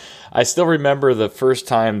 I still remember the first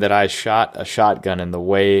time that I shot a shotgun and the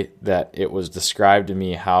way that it was described to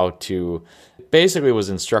me how to, basically was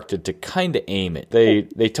instructed to kind of aim it.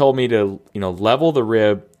 They told me to, level the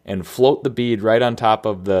rib and float the bead right on top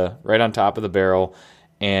of the barrel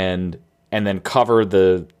and then cover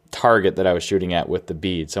the target that I was shooting at with the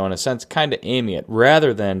bead. So in a sense, kind of aiming it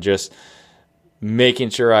rather than just making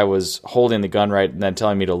sure I was holding the gun right and then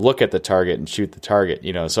telling me to look at the target and shoot the target,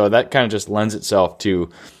 So that kind of just lends itself to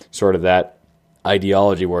sort of that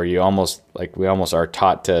ideology where we almost are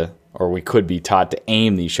taught to, or we could be taught to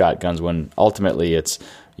aim these shotguns when ultimately it's,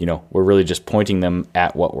 we're really just pointing them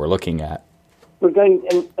at what we're looking at. But again,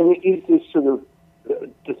 and it is this sort of,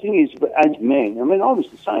 the thing is, as men, I was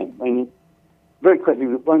the same. Very quickly,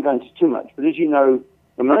 we won't go into too much, but as you know,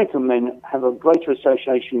 American men have a greater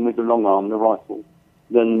association with the long arm, the rifle,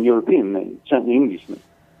 than European men, certainly Englishmen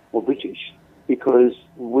or British, because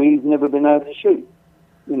we've never been able to shoot,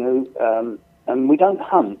 and we don't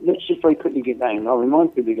hunt. Let's just very quickly get down. I'll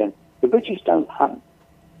remind people again, the British don't hunt,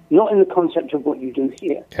 not in the concept of what you do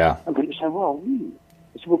here. Yeah. And people say,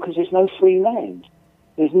 it's because there's no free land.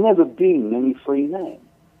 There's never been any free land.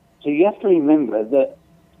 So you have to remember that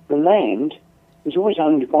the land was always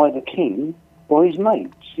owned by the king, by his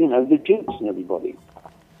mates, the dukes and everybody.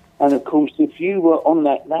 And of course, if you were on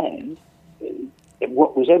that land,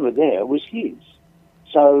 what was ever there was his.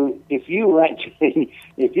 So if you were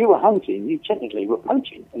hunting, you technically were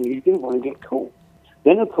poaching, and you didn't want to get caught.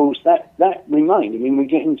 Then, of course, that remained. We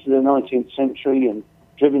get into the 19th century, and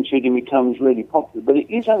driven shooting becomes really popular. But it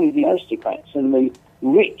is only the aristocrats and the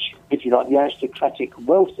rich, if you like, the aristocratic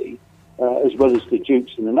wealthy, as well as the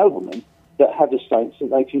dukes and the noblemen, that have estates that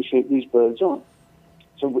they can shoot these birds on.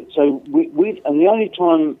 So and the only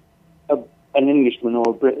time an Englishman or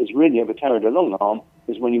a Brit has really ever carried a long arm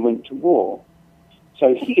is when he went to war.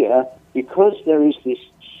 So here, because there is this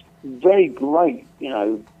very great,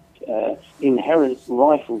 inherent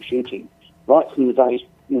rifle shooting, right from the days,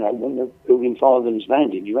 when the Pilgrim Fathers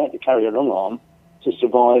landed, you had to carry a long arm to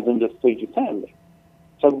survive and to feed your family.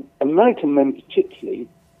 So American men particularly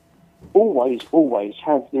always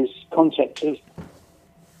have this concept of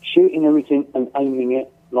shooting everything and aiming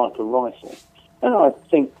it like a rifle. And I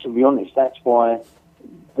think, to be honest, that's why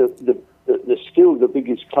the skill, the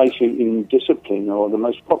biggest clay shooting discipline, or the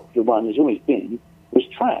most popular one, has always been, was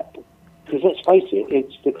trap. Because let's face it,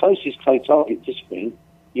 it's the closest clay target discipline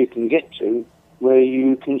you can get to where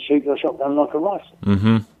you can shoot your shotgun like a rifle.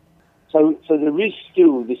 Mm-hmm. So there is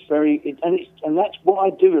still this and that's what I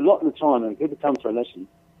do a lot of the time when people come for a lesson.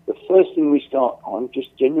 The first thing we start on,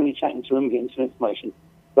 just generally chatting to them, getting some information,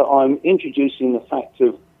 but I'm introducing the fact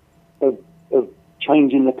of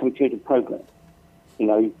changing the computer program.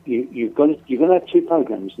 You're going to have two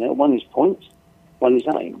programs now. One is point, one is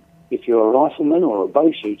aim. If you're a rifleman or a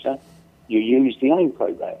bow shooter, you use the aim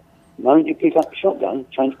program. The moment you pick up a shotgun,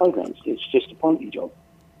 change programs. It's just a pointy job.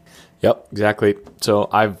 Yep, exactly. So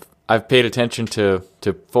I've paid attention to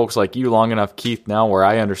folks like you long enough, Keith, now where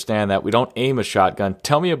I understand that we don't aim a shotgun.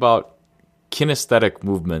 Tell me about kinesthetic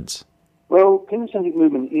movements. Well, kinesthetic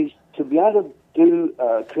movement is to be able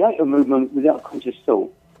to create a movement without conscious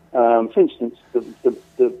thought. For instance,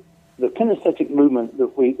 the kinesthetic movement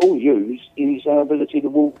that we all use is our ability to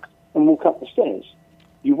walk up the stairs.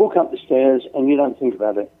 You walk up the stairs and you don't think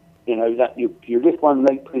about it. That you lift one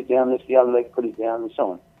leg, put it down, lift the other leg, put it down, and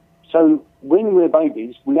so on. So when we're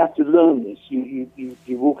babies, we have to learn this. You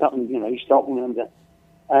walk up and, you start walking under,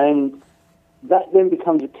 and that then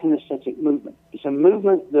becomes a kinesthetic movement. It's a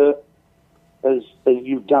movement that as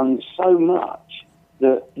you've done so much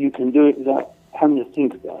that you can do it without having to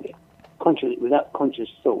think about it, without conscious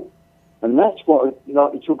thought. And that's what,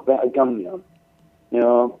 like we talk about a gun yarn.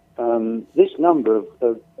 This number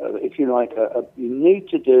of if you like, you need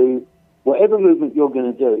to do whatever movement you're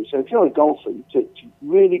going to do. So if you're a golfer, to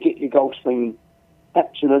really get your golf swing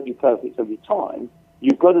absolutely perfect every time,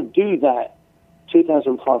 you've got to do that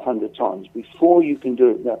 2,500 times before you can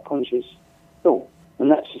do it without conscious thought.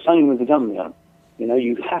 And that's the same with the gun yarn.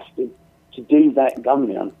 You have to do that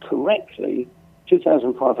gun yarn correctly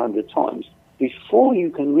 2,500 times before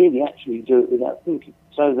you can really actually do it without thinking.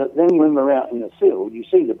 So that then when we're out in the field, you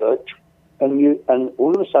see the bird, and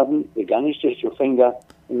all of a sudden the gun is just your finger,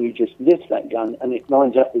 and you just lift that gun, and it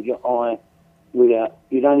lines up with your eye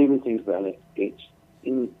you don't even think about it. It's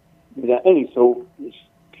without any thought. It's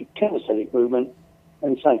kinesthetic movement,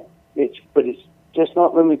 and but it's just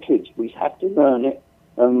like when we're kids. We have to learn it,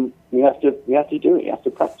 we have to do it. You have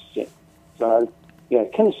to practice it. So yeah,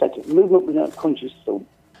 kinesthetic movement without conscious thought.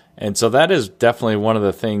 And so that is definitely one of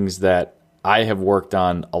the things that I have worked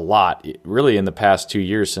on a lot, really in the past 2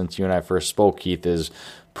 years since you and I first spoke, Keith, is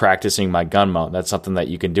practicing my gun mount. That's something that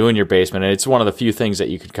you can do in your basement, and it's one of the few things that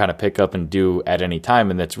you could kind of pick up and do at any time,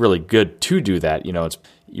 and it's really good to do that.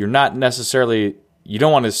 You're not necessarily, you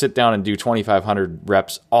don't want to sit down and do 2,500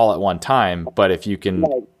 reps all at one time, but if you can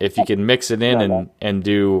mix it in and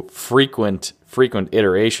do frequent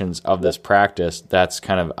iterations of this practice, that's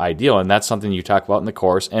kind of ideal, and that's something you talk about in the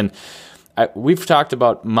course. And we've talked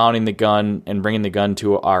about mounting the gun and bringing the gun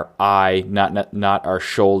to our eye, not our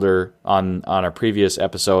shoulder on our previous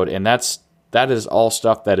episode, and that is all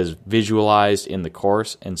stuff that is visualized in the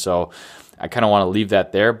course. And so I kind of want to leave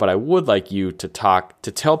that there, but I would like you to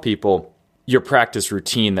tell people your practice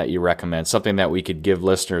routine that you recommend, something that we could give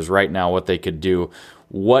listeners right now, what they could do.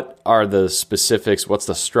 What are the specifics? What's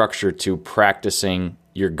the structure to practicing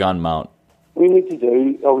your gun mount? We need to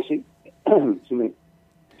do, obviously,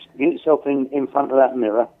 get yourself in front of that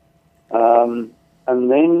mirror, and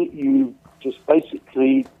then you just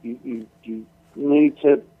basically you need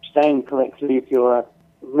to stand correctly. If you're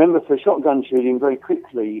remember, for shotgun shooting, very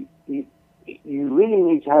quickly you really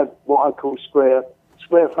need to have what I call square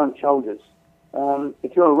front shoulders.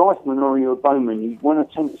 If you're a rifleman or you're a bowman, you want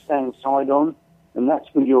to tend to stand side on, and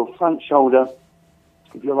that's with your front shoulder.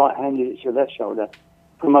 If you're right-handed, it's your left shoulder.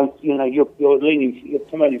 You're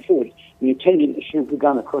promoting forward, and you're tending to shoot the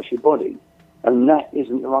gun across your body, and that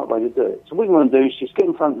isn't the right way to do it. So what you want to do is just get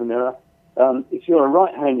in front of the mirror. If you're a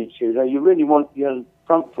right-handed shooter, you really want your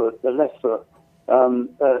front foot, the left foot,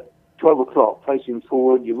 12 o'clock, facing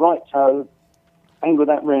forward, your right toe, angle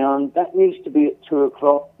that round. That needs to be at 2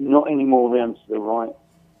 o'clock, not any more round to the right.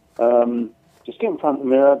 Just get in front of the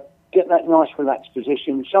mirror, get that nice relaxed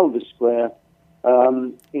position, shoulders square,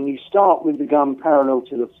 and you start with the gun parallel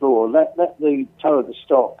to the floor. Let the toe of the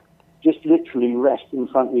stock just literally rest in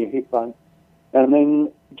front of your hip bone. And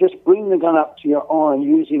then just bring the gun up to your eye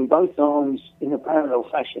using both arms in a parallel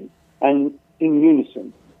fashion and in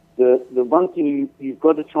unison. The one thing you've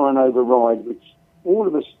got to try and override, which all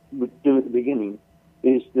of us would do at the beginning,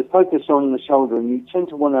 is the focus on the shoulder, and you tend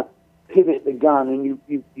to want to pivot the gun, and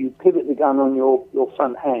you pivot the gun on your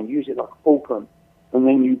front hand, use it like a fulcrum, and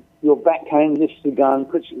then your back hand lifts the gun,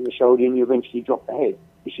 puts it in the shoulder, and you eventually drop the head,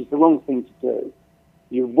 which is the wrong thing to do.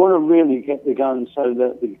 You want to really get the gun so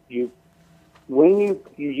that when you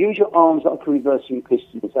use your arms like a reversing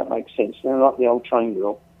piston, if that makes sense, they're like the old train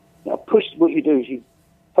wheel. Now, what you do is you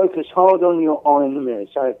focus hard on your eye in the mirror.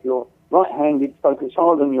 So if you're right-handed, focus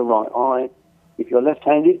hard on your right eye. If you're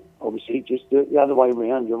left-handed, obviously just do it the other way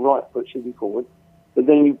around. Your right foot should be forward. But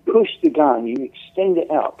then you push the gun, you extend it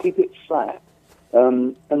out, keep it flat,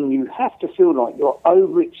 and you have to feel like you're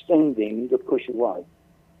overextending the push away.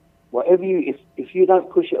 If you don't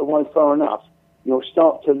push it away far enough, you'll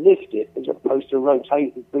start to lift it as opposed to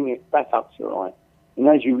rotate and bring it back up to your eye. And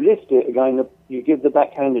as you lift it again, you give the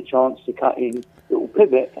backhand a chance to cut in. It will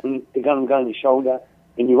pivot, and the gun will go in the shoulder,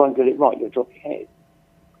 and you won't get it right. You'll drop your head.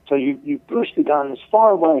 So you push the gun as far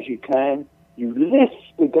away as you can. You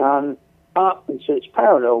lift the gun up, and so it's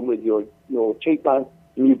parallel with your cheekbone,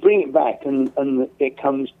 and you bring it back, and it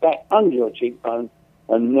comes back under your cheekbone,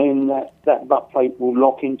 and then that butt plate will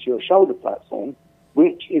lock into your shoulder platform,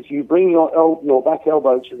 which, if you bring your back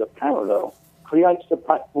elbow to the parallel, creates the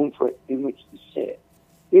platform for it in which to sit.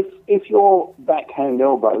 If your backhand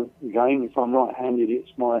elbow, again, if I'm right-handed,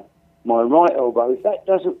 it's my right elbow, if that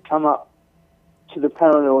doesn't come up to the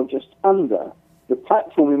parallel just under, the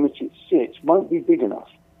platform in which it sits won't be big enough.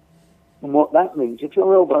 And what that means, if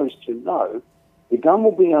your elbow is too low, the gun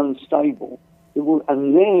will be unstable.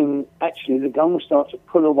 And then actually the gun will start to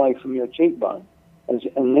pull away from your cheekbone. And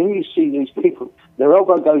then you see these people, their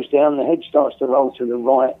elbow goes down, the head starts to roll to the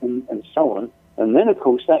right, and so on. And then, of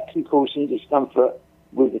course, that can cause some discomfort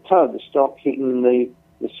with the toe of the stock hitting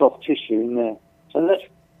the soft tissue in there. So that's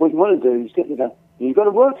what you want to do, is get the gun. And you've got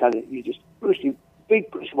to work at it. You just push, big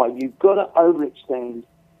push away. You've got to overextend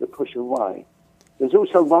the push away. There's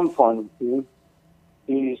also one final thing,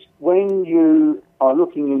 is when you are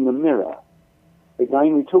looking in the mirror,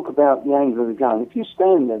 again, we talk about the angle of the gun. If you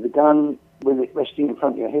stand there, the gun with it resting in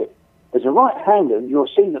front of your hip, as a right-hander, you'll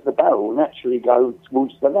see that the barrel will naturally go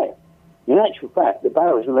towards the left. In actual fact, the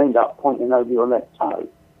barrels will end up pointing over your left toe.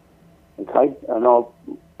 Okay, so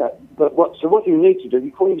what you need to do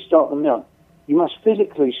before you start the mount, you must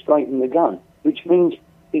physically straighten the gun, which means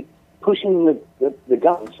pushing the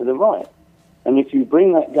gun to the right. And if you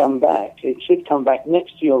bring that gun back, it should come back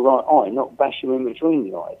next to your right eye, not bash you in between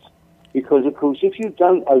the eyes. Because, of course, if you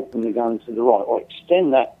don't open the gun to the right or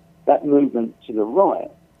extend that movement to the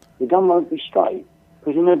right, the gun won't be straight.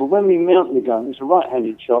 Because remember, when we mount the gun, it's a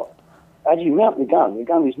right-handed shot. As you mount the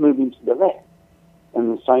gun is moving to the left.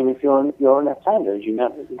 And the same if you're a left-hander. As you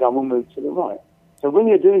mount it, the gun will move to the right. So when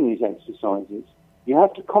you're doing these exercises, you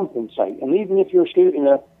have to compensate. And even if you're shooting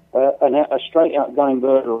a straight outgoing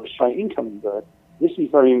bird or a straight incoming bird, this is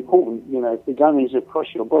very important. You know, if the gun is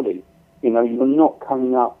across your body, you know, you're not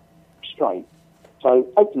coming up straight. So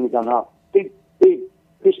open the gun up, big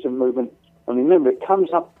piston movement, and remember it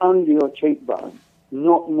comes up under your cheekbone,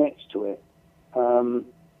 not next to it.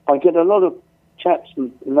 I get a lot of chaps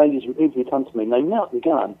and ladies and people who come to me, and they mount the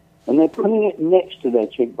gun and they're putting it next to their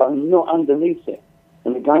cheekbone, not underneath it.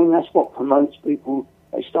 And again, that's what promotes people.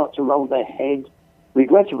 They start to roll their head.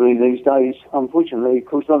 Regrettably these days, unfortunately, of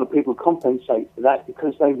course, a lot of people compensate for that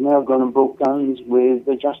because they've now gone and bought guns with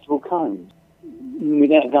adjustable cones.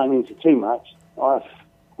 Without going into too much,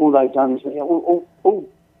 all they've done is,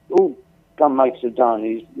 all gun makers have done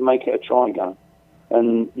is make it a tri-gun.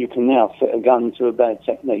 And you can now fit a gun to a bad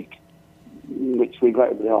technique, which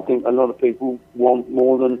regrettably I think a lot of people want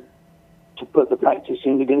more than to put the practice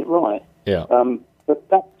in to get it right. Yeah. But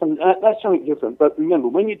that's something different. But remember,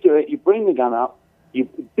 when you do it, you bring the gun up, you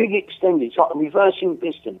big extend it, it's like a reversing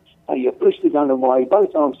piston. So you push the gun away,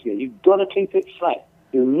 both arms together. You've got to keep it flat.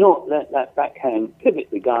 Do not let that backhand pivot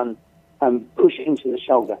the gun and push it into the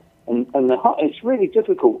shoulder. And it's really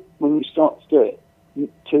difficult when you start to do it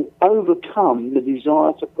to overcome the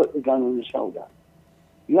desire to put the gun in the shoulder.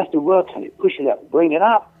 You have to work at it, push it up, bring it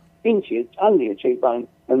up under your cheekbone,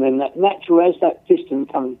 and then that natural, as that piston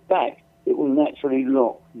comes back, it will naturally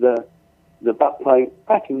lock the butt plate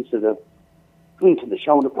back into the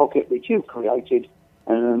shoulder pocket which you've created,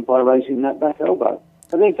 and by raising that back elbow.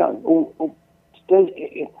 So there you go.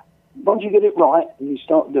 Once you get it right, and you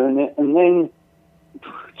start doing it, and then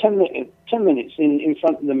 10 minutes in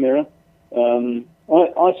front of the mirror,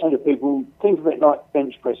 I say to people, think of it like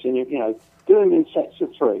bench pressing. You know, do them in sets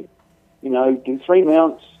of 3. You know, do 3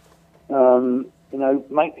 mounts. You know,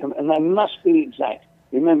 make them, and they must be exact.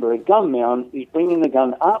 Remember, a gun mount is bringing the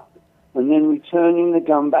gun up and then returning the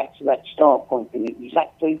gun back to that start point in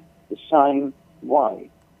exactly the same way.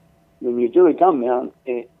 When you do a gun mount,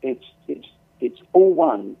 it's all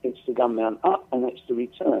one. It's the gun mount up and it's the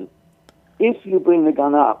return. If you bring the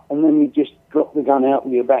gun up and then you just drop the gun out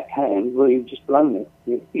with your back hand, well, you've just blown it.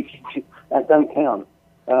 That don't count.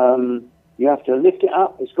 You have to lift it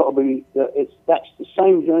up. It's got to be that's the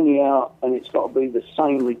same journey out, and it's got to be the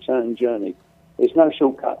same return journey. There's no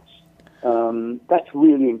shortcuts. That's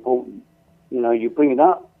really important. You know, you bring it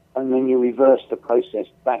up and then you reverse the process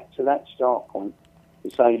back to that start point.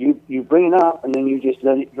 So you bring it up and then you just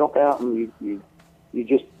let it drop out, and you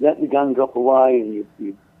just let the gun drop away, and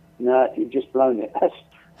you've just blown it.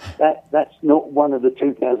 That's not one of the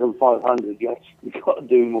 2,500. You've got to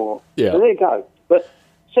do more. Yeah. So there you go. But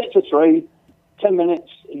set to 3, 10 minutes,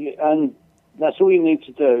 and that's all you need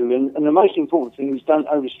to do. And the most important thing is don't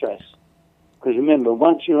overstress. Because remember,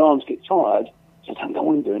 once your arms get tired, so don't go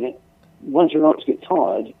on doing it. Once your arms get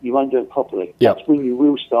tired, you won't do it properly. Yep. That's when you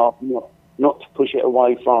will start not to push it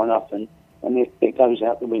away far enough, and it goes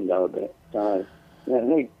out the window a bit. So, yeah,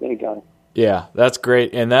 there you go. Yeah, that's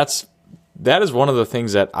great. And that is one of the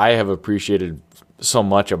things that I have appreciated so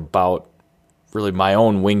much about really my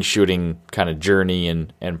own wing shooting kind of journey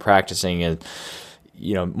and practicing. And,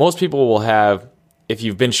 you know, most people will have, if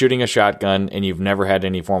you've been shooting a shotgun and you've never had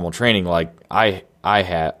any formal training like I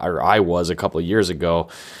was a couple of years ago,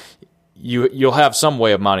 you'll have some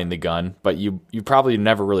way of mounting the gun, but you probably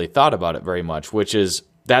never really thought about it very much, which is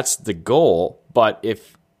that's the goal. But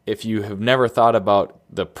if you have never thought about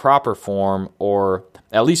the proper form, or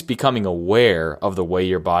at least becoming aware of the way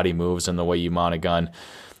your body moves and the way you mount a gun,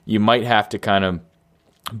 you might have to kind of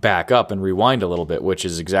back up and rewind a little bit, which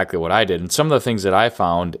is exactly what I did. And some of the things that I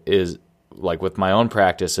found is, like with my own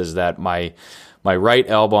practice, is that my right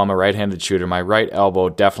elbow, I'm a right-handed shooter, my right elbow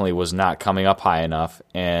definitely was not coming up high enough.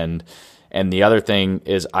 And the other thing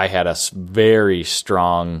is I had a very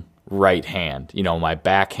strong right hand, my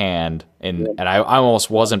backhand, and I almost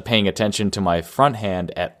wasn't paying attention to my front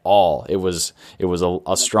hand at all. It was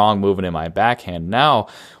a strong movement in my backhand. Now,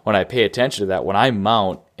 when I pay attention to that, when I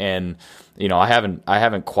mount, and I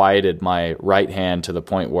haven't quieted my right hand to the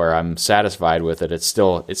point where I'm satisfied with it. It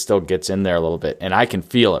still gets in there a little bit, and I can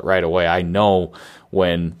feel it right away. I know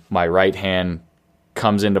when my right hand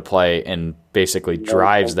comes into play and basically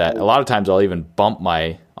drives that. A lot of times I'll even bump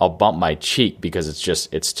my cheek because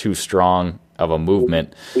it's too strong of a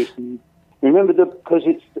movement. Remember, because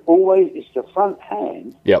it's the front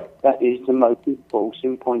hand. Yep. That is the most impulse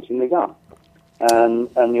in pointing the gun,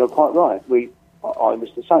 and you're quite right. I was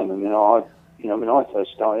the same. I mean, when I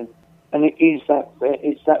first started, and it's that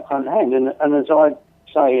front hand, and as I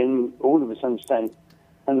say, and all of us understand,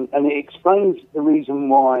 and it explains the reason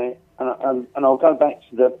why. And I'll go back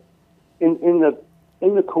to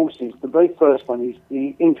in the courses. The very first one is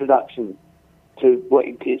the introduction to what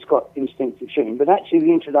it's got instinctive shooting, but actually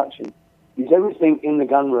the introduction is everything in the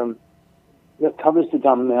gun room that covers the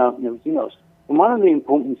gun mount and everything else. And one of the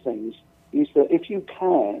important things is that if you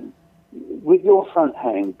can, with your front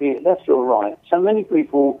hand, be it left or right, so many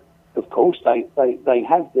people, of course, they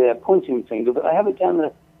have their pointing finger, but they have it down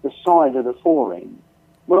the side of the forend.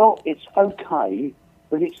 Well, it's okay,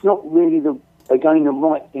 but it's not really the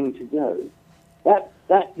right thing to do. That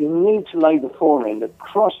you need to lay the forend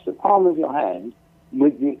across the palm of your hand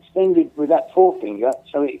with that forefinger,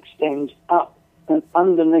 so it extends up and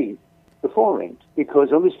underneath the forend.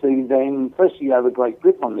 Because obviously, then firstly you have a great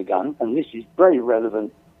grip on the gun, and this is very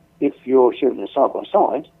relevant if you're shooting a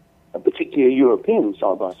side-by-side, particularly a European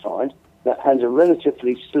side-by-side, that has a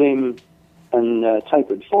relatively slim and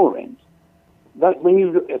tapered forend. But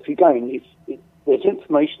there's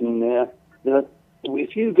information in there that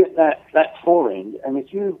if you get that forend, and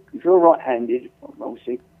if you're right-handed,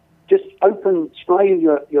 obviously, just splay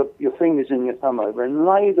your fingers and your thumb over and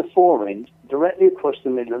lay the forend directly across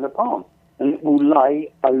the middle of the palm, and it will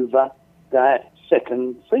lay over that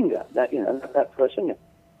second finger, that first finger.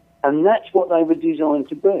 And that's what they were designed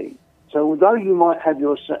to be. So although you might have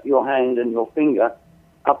your hand and your finger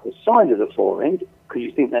up the side of the forend, because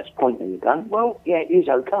you think that's pointing the gun, well, yeah, it is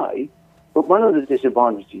okay. But one of the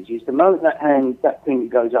disadvantages is the moment that finger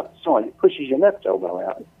goes up the side, it pushes your left elbow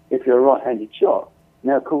out if you're a right-handed shot.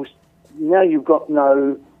 Now, of course, you've got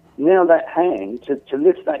now that hand to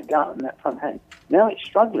lift that gun, that front hand, now it's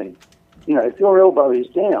struggling. If your elbow is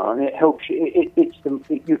down, it helps you,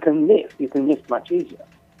 you can lift much easier.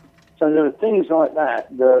 So there are things like that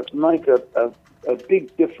make a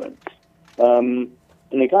big difference. And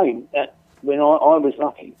again, when I was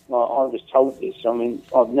lucky, I was told this. I mean,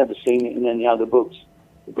 I've never seen it in any other books,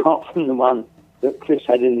 apart from the one that Chris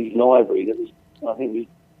had in his library that was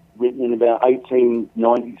written in about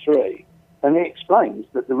 1893. And it explains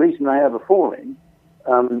that the reason they have a forend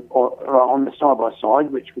or on the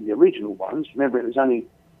side-by-side, which were the original ones, remember it was only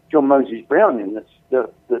John Moses Browning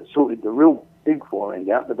that sorted the real big forend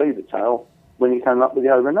out, the beaver tail, when he came up with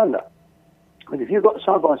the over and under. But if you've got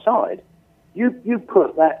side-by-side, you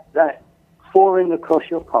put that forend across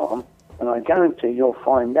your palm, and I guarantee you'll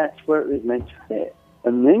find that's where it was meant to fit.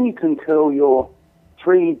 And then you can curl your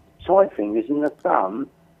 3 side fingers and the thumb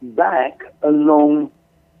back along,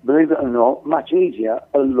 believe it or not, much easier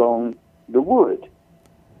along the wood.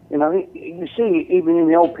 You see even in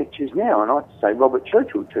the old pictures now, and I'd say Robert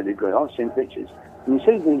Churchill to a degree, I've seen pictures, and you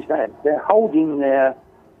see these lads, they're holding the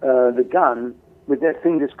gun with their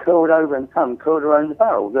fingers curled over and thumb curled around the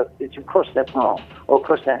barrel, that it's across their palm or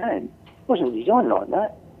across their hand. It wasn't designed like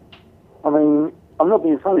that. I mean, I'm not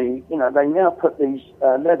being funny, they now put these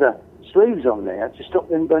leather sleeves on there to stop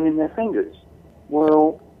them burning their fingers.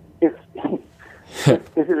 Well, if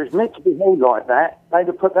it was meant to be held like that, they'd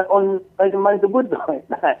have put that on, they'd have made the wood like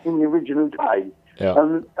that in the original day.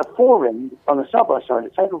 Yeah. A forend on a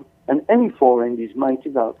side-by-side, and any forend is made to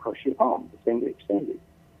go across your palm, the finger extended.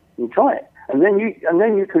 You try it. And then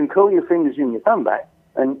you can curl your fingers in your thumb back,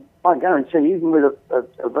 and I guarantee, even with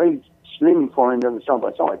a very slim forend on the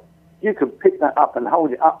side-by-side, you could pick that up and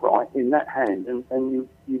hold it upright in that hand, and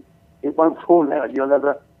it won't fall out. You'll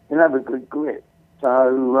have a good grip.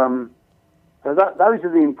 So So those are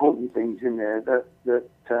the important things in there that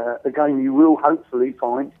again, you will hopefully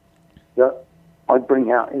find that I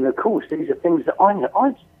bring out. And of course, these are things that I know.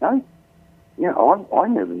 I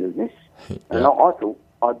never knew this, and I thought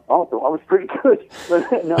I was pretty good.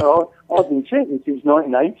 But no, I've been cheating since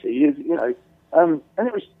 1980. And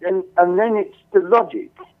it was, and then it's the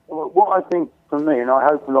logic. What I think for me, and I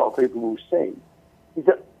hope a lot of people will see, is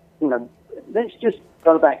that let's just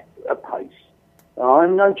go back a pace.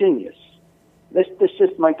 I'm no genius. Let's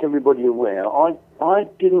just make everybody aware. I'm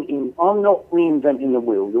not reinventing the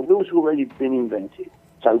wheel. The wheel's already been invented.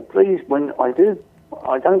 So please, when I do,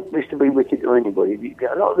 I don't wish to be wicked to anybody. You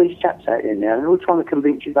get a lot of these chaps out here now, and they're all trying to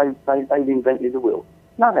convince you they've invented the wheel.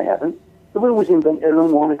 No, they haven't. The wheel was invented a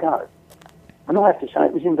long while ago. And I have to say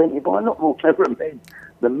it was invented by a lot more clever men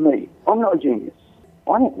than me. I'm not a genius.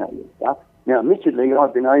 I don't know this stuff. Now, admittedly,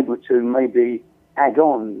 I've been able to maybe add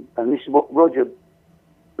on, and this is what Roger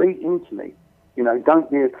beat into me. Don't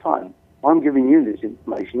be a clone. I'm giving you this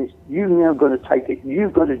information. It's you now got to take it,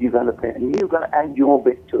 you've got to develop it, and you've got to add your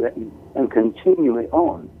bit to it and continue it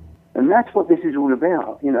on. And that's what this is all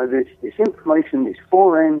about. This information, this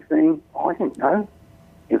forehand thing, I didn't know.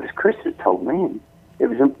 It was Chris that told me. It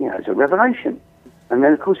was it's a revelation. And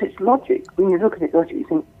then, of course, it's logic. When you look at it logic, you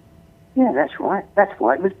think, yeah, that's right. That's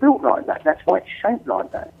why it was built like that. That's why it's shaped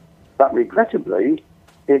like that. But regrettably,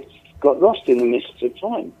 it's got lost in the mist of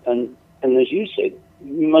time. And as you said,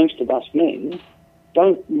 most of us men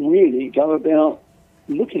don't really go about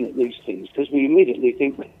looking at these things because we immediately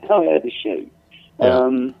think, how I had to shoot. Yeah.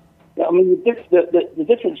 The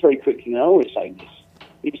difference very quickly, and I always say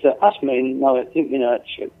this, is that us men think we know how to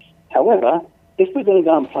shoot. However, if we're going to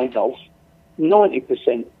go and play golf,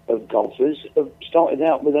 90% of golfers have started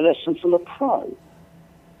out with a lesson from a pro.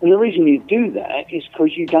 And the reason you do that is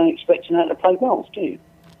because you don't expect to know how to play golf, do you?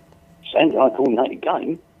 Sounds like a coordinated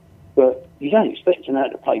game, but you don't expect to know how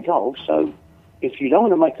to play golf, so if you don't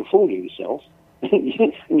want to make a fool of yourself, and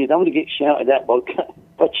you don't want to get shouted at by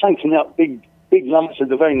chunking out big lumps of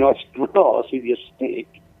the very nice grass with your stick,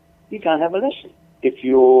 you go and have a lesson. If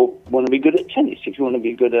you want to be good at tennis, if you want to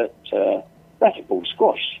be good at racquetball,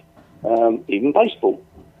 squash, even baseball,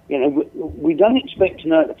 we don't expect to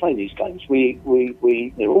know how to play these games.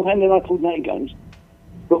 They're all hand and eye coordinated games,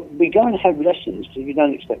 but we go and have lessons that you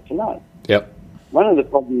don't expect to know. Yep. One of the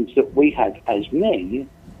problems that we have as men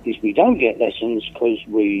is we don't get lessons because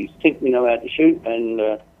we think we know how to shoot,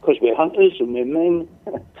 and because we're hunters and we're men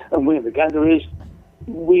and we're the gatherers,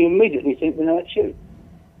 we immediately think we know how to shoot.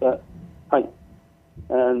 But hey,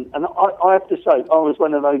 and I have to say, I was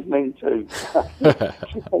one of those men too. So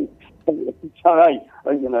hey,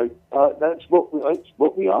 that's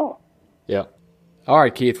what we are. Yeah. All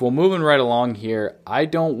right, Keith. Well, moving right along here, I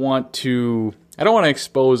don't want to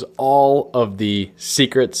expose all of the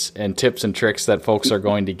secrets and tips and tricks that folks are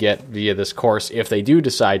going to get via this course if they do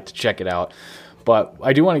decide to check it out. But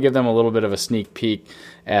I do want to give them a little bit of a sneak peek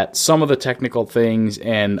at some of the technical things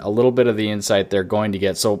and a little bit of the insight they're going to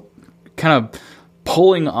get. So kind of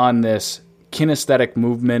pulling on this kinesthetic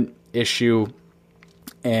movement issue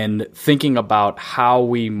and thinking about how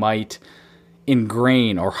we might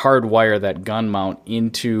ingrain or hardwire that gun mount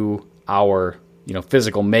into our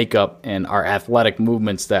physical makeup and our athletic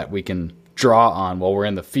movements that we can draw on while we're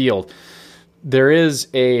in the field. There is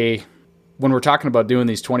when we're talking about doing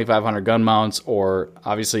these 2,500 gun mounts, or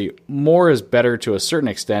obviously more is better to a certain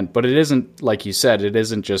extent, but it isn't, like you said, it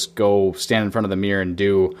isn't just go stand in front of the mirror and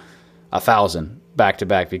do 1,000 back to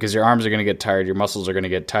back, because your arms are going to get tired, your muscles are going to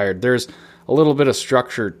get tired. There's a little bit of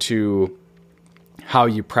structure to how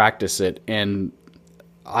you practice it. And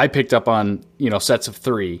I picked up on, sets of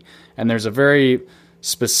 3, and there's a very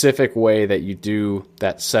specific way that you do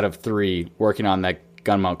that set of 3 working on that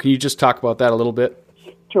gun mount. Can you just talk about that a little bit?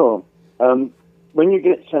 Sure. When you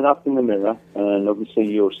get set up in the mirror, and obviously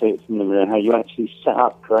you'll see it from the mirror, how you actually set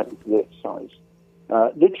up correctly for the exercise.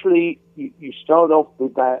 Literally, you start off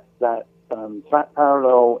with that flat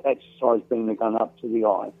parallel exercise, bringing the gun up to the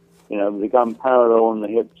eye. With the gun parallel on the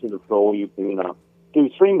hip to the floor, you bring it up. Do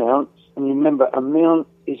 3 mounts, and remember, a mount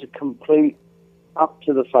is a complete up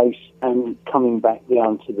to the face and coming back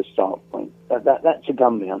down to the start point. That's a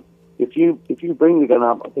gun mount. If you bring the gun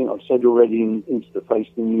up, I think I've said already, into the face,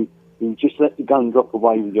 then you just let the gun drop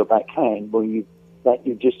away with your back hand, well, you've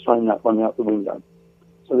just thrown that one out the window.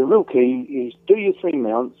 So the real key is do your 3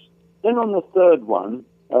 mounts. Then on the third one,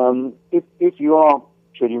 if you are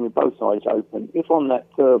shooting with both eyes open, if on that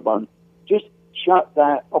third one, just shut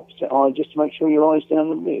that opposite eye just to make sure your eye's down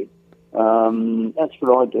the rib. That's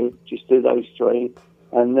what I do. Just do those 3.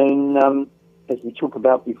 And then, as we talked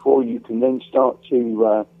about before, you can then start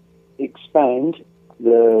to expand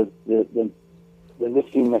the the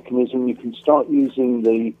lifting mechanism, you can start using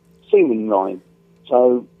the ceiling line.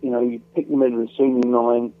 So, you pick the middle of the ceiling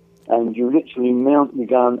line and you literally mount the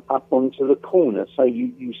gun up onto the corner. So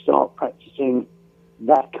you start practicing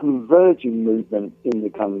that converging movement in the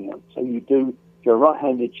gun mount. So you do your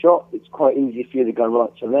right-handed shot. It's quite easy for you to go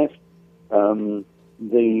right to left.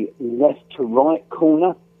 The left to right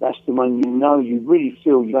corner, that's the one you really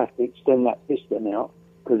feel you have to extend that piston out,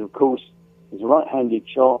 because, of course, as a right-handed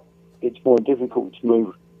shot, it's more difficult to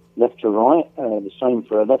move left to right. The same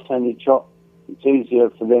for a left-handed shot. It's easier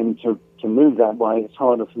for them to move that way. It's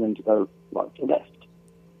harder for them to go right to left.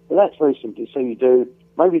 But that's very simple. So you do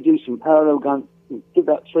some parallel gun, do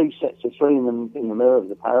about 3 sets of 3 in the mirror of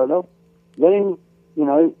the parallel. Then,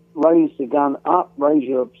 raise the gun up,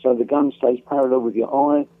 so the gun stays parallel with your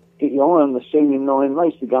eye. Get your eye on the ceiling line,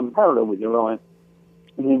 raise the gun parallel with your eye,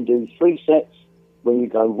 and then do 3 sets where you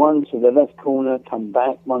go 1 to the left corner, come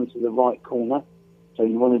back, 1 to the right corner. So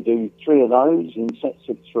you want to do 3 of those in sets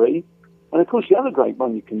of 3. And of course, the other great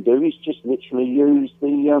one you can do is just literally use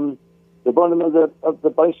the bottom of the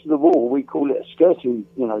base of the wall. We call it a skirting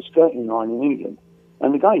line in England.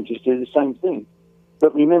 And again, just do the same thing.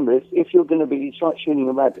 But remember, if you're going to be, it's like shooting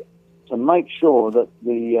a rabbit. So make sure that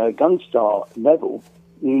the gun start level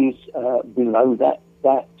is below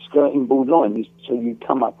that skirting board line, so you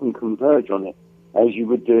come up and converge on it, as you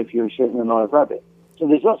would do if you were shooting a live rabbit. So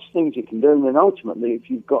there's lots of things you can do, and then ultimately, if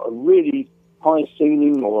you've got a really high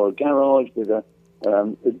ceiling or a garage with a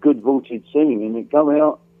good vaulted ceiling in it, go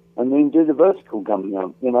out and then do the vertical gun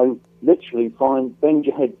mount. Literally bend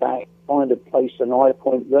your head back, find a place, an eye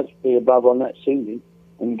point vertically above on that ceiling,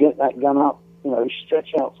 and get that gun up,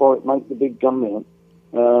 stretch out for it, make the big gun mount.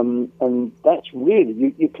 And that's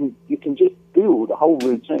really, you can just build a whole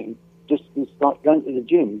routine. Just it's like going to the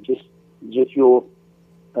gym, just you're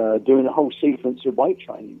doing a whole sequence of weight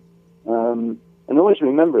training. And always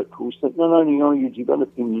remember, of course, that not only are you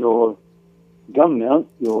developing your gun mount,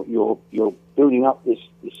 you're building up this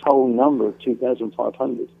whole number of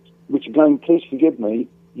 2,500, which again, please forgive me,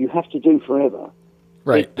 you have to do forever.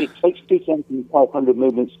 Right. It takes 2,500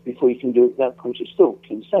 movements before you can do it without conscious thought,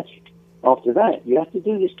 kinesthetic. After that, you have to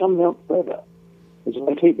do this gun mount forever. As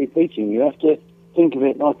I keep repeating, you have to think of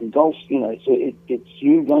it like a golf, it's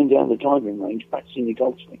you going down the driving range, practicing your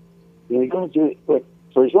golf swing. You've got to do it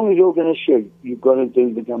for as long as you're going to shoot, you've got to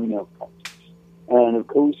do the gun mount practice. And of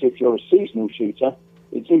course, if you're a seasonal shooter,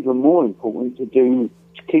 it's even more important to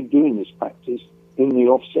keep doing this practice in the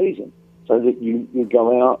off season, so that you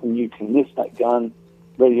go out and you can lift that gun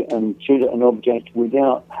ready and shoot at an object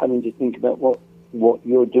without having to think about what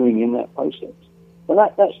you're doing in that process.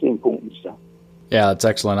 But that's the important stuff. Yeah, that's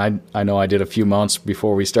excellent. I know I did a few mounts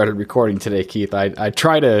before we started recording today, Keith. I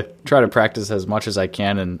try to practice as much as I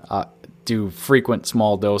can and do frequent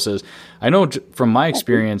small doses. I know from my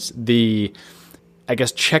experience, I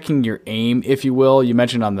guess checking your aim, if you will, you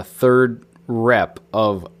mentioned on the third rep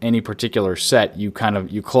of any particular set, you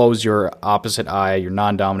close your opposite eye, your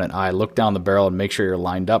non-dominant eye, look down the barrel and make sure you're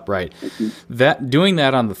lined up right. Mm-hmm. Doing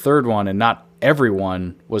that on the third one, and not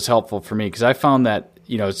everyone, was helpful for me, because I found that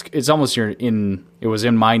it's almost it was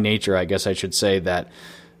in my nature, I guess I should say, that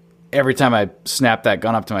every time I snapped that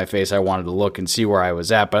gun up to my face, I wanted to look and see where I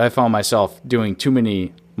was at. But I found myself doing too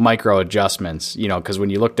many micro adjustments, because when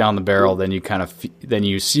you look down the barrel, then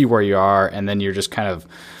you see where you are, and then you're just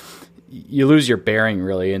you lose your bearing,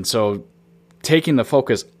 really. And so taking the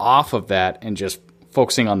focus off of that and just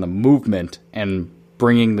focusing on the movement and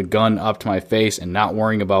bringing the gun up to my face and not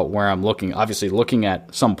worrying about where I'm looking, obviously looking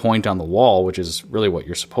at some point on the wall, which is really what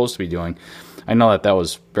you're supposed to be doing. I know that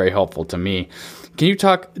was very helpful to me. Can you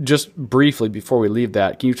talk just briefly before we leave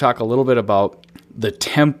that, can you talk a little bit about the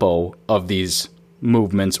tempo of these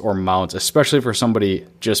movements or mounts, especially for somebody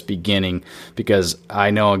just beginning? Because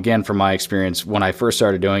I know, again, from my experience, when I first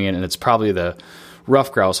started doing it, and it's probably the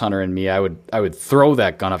rough grouse hunter in me, I would throw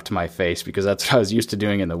that gun up to my face because that's what I was used to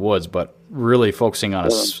doing in the woods. But really focusing on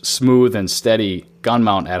a smooth and steady gun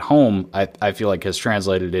mount at home, I feel like has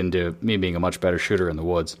translated into me being a much better shooter in the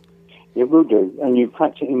woods. It will do, and you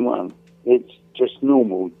practice in one. It's just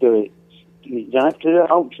normal. Do it. You don't have to do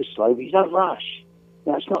it ultra slow, but you don't rush.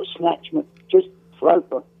 It's not snatchment. Just float.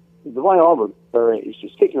 The way I would do it is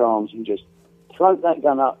just stick your arms and just float that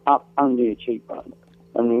gun up under your cheekbone.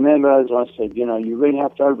 And remember, as I said, you really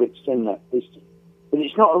have to overextend that piston. But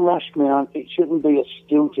it's not a rush mount. It shouldn't be a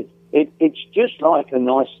stilted. It's just like a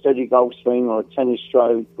nice steady golf swing or a tennis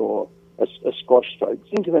stroke or a squash stroke.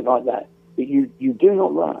 Think of it like that. But you do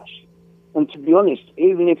not rush. And to be honest,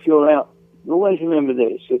 even if you're out, always remember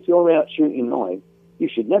this: if you're out shooting live, you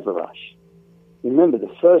should never rush. Remember,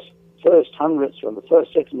 the first hundredths or the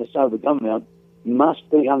first second or so of a gun mount, must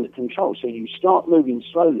be under control. So you start moving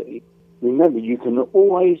slowly. Remember, you can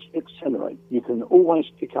always accelerate. You can always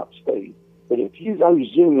pick up speed. But if you go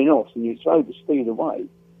zooming off and you throw the speed away,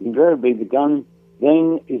 invariably the gun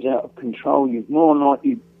then is out of control. You've more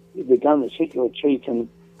likely the gun that's hit your cheek and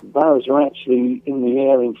the barrels are actually in the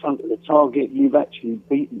air in front of the target. You've actually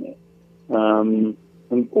beaten it.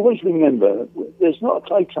 And always remember, there's not a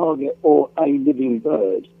clay target or a living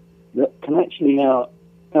bird that can actually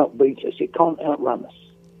outbeat us. It can't outrun us.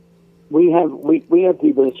 We have the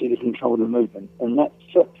ability to control the movement, and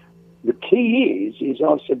that's the key is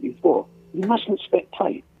I've said before, you mustn't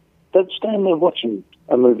spectate. Don't stand there watching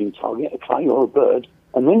a moving target, a clay or a bird,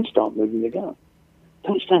 and then start moving the gun.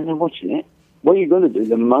 Don't stand there watching it. What you've got to do,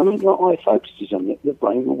 the moment your eye focuses on it, the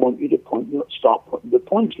brain will want you to start the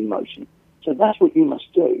pointing motion. So that's what you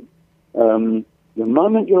must do. The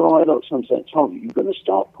moment your eye locks onto that target, you've got to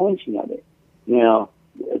start pointing at it. Now,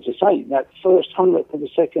 as I say, that first 100th of a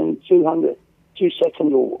second, 2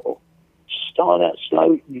 seconds, or start out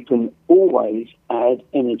slow, you can always add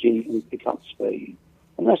energy and pick up speed.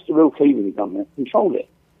 And that's the real key with the gun, man. Control it.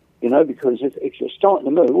 Because if you're starting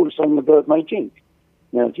to move, all of a sudden the bird may jink.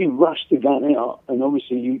 Now, if you rush the gun out, and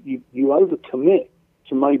obviously you overcommit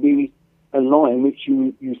to maybe a line which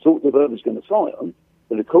you thought the bird was going to fly on,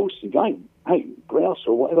 but of course, again, hey, grouse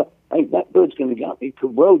or whatever, hey, that bird's going to go up. It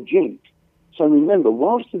could well jink. So remember,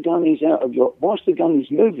 whilst the gun is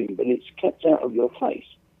moving, but it's kept out of your face,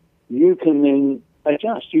 you can then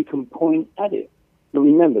adjust. You can point at it. But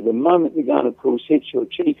remember, the moment the gun, of course, hits your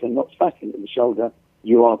cheek and knocks back into the shoulder,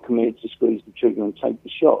 you are committed to squeeze the trigger and take the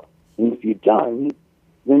shot. And if you don't,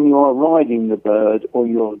 then you are riding the bird, or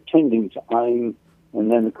you're tending to aim,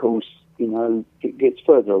 and then, of course, it gets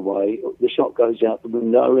further away. The shot goes out the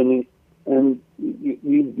window, and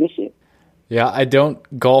you miss it. Yeah, I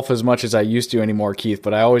don't golf as much as I used to anymore, Keith,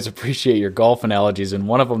 but I always appreciate your golf analogies. And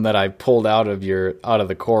one of them that I pulled out of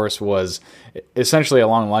the course was essentially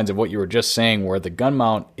along the lines of what you were just saying, where the gun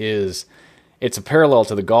mount it's a parallel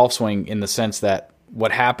to the golf swing in the sense that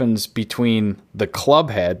what happens between the club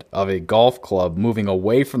head of a golf club moving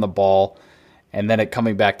away from the ball and then it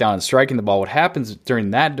coming back down and striking the ball, what happens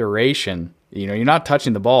during that duration, you're not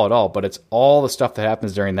touching the ball at all, but it's all the stuff that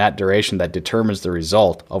happens during that duration that determines the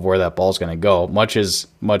result of where that ball's going to go. Much is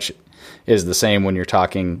the same when you're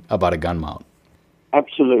talking about a gun mount.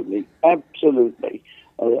 Absolutely. As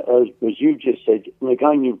you just said, and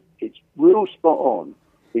again, it's real spot on,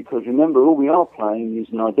 because remember, all we are playing is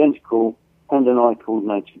an identical and an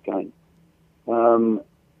eye-coordinated game.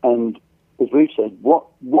 And as we've said,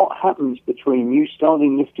 what happens between you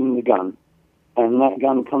starting lifting the gun and that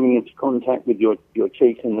gun coming into contact with your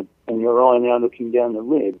cheek and your eye now looking down the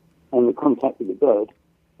rib and the contact with the bird?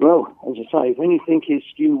 Well, as I say, if anything is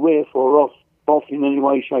skew whiff or off in any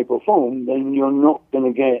way, shape or form, then you're not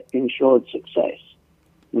going to get ensured success.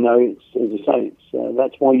 It's, as I say,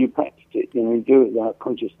 that's why you practice it. You do it without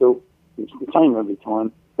conscious thought. It's the same every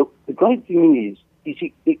time. But the great thing is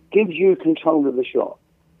it gives you control of the shot.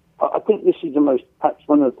 I think this is perhaps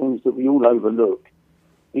one of the things that we all overlook,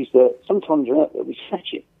 is that sometimes you're out there, we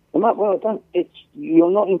snatch it.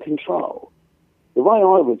 You're not in control. The way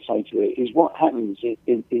I would say to it is what happens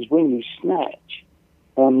is when you snatch,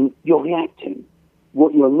 you're reacting.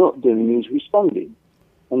 What you're not doing is responding.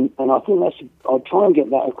 And I think I'll try and get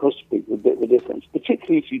that across to people, a bit of a difference,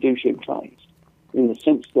 particularly if you do shoot clays, in the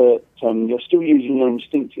sense that you're still using your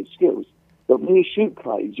instinctive skills. But when you shoot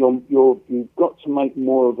clays, you've got to make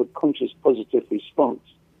more of a conscious, positive response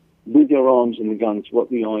with your arms and the gun to what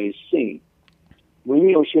the eye is seeing. When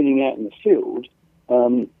you're shooting out in the field,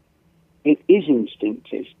 it is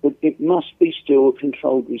instinctive, but it must be still a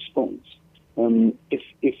controlled response. If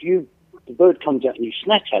the bird comes out and you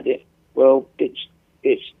snatch at it, well, it's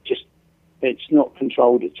not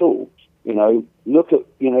controlled at all.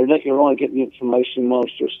 Let your eye get the information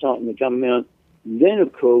whilst you're starting the gun mount. Then,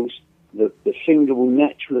 of course, the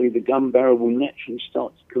the gun barrel will naturally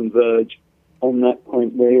start to converge on that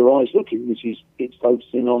point where your eye's looking, which is it's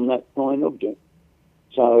focusing on that flying object.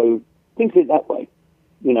 So think of it that way.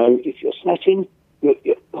 If you're snatching,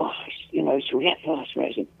 it's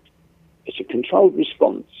reacting. It's a controlled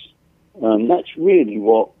response. That's really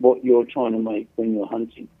what you're trying to make when you're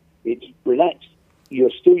hunting. It's relaxed.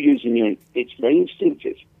 You're still using it's very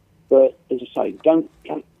instinctive. But as I say, don't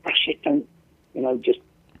rush it. Don't, just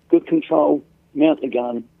good control, mount the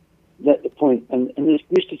gun, let the point. And as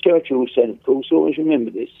Mr. Churchill said, of course, always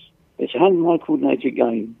remember this. It's a hand-eye coordinated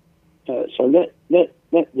game. So let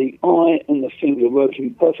the eye and the finger work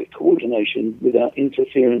in perfect coordination without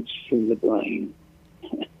interference from the brain.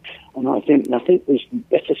 And I think there's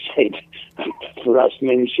better said for us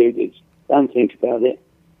men shooters. Don't think about it.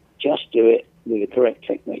 Just do it with the correct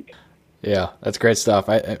technique. Yeah, that's great stuff.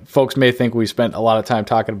 Folks may think we spent a lot of time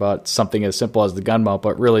talking about something as simple as the gun mount,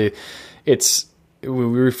 but really we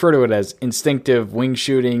refer to it as instinctive wing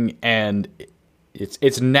shooting, and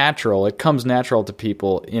it's natural. It comes natural to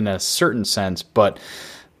people in a certain sense, but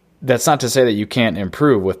that's not to say that you can't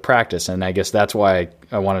improve with practice. And I guess that's why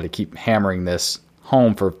I wanted to keep hammering this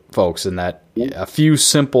home for folks, and that a few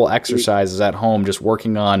simple exercises at home, just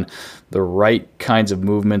working on the right kinds of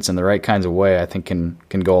movements and the right kinds of way, I think can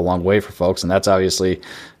go a long way for folks. And that's obviously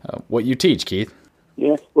what you teach, Keith.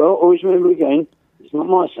 Yeah, well, always remember again, it's not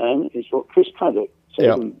my saying, it's what Chris Craddock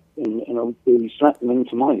said, and I'll slap them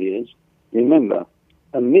into my ears. Remember,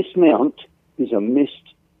 a mismount is a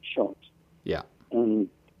missed shot. Yeah. And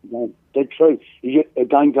they're true. You,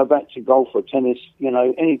 again, go back to golf or tennis,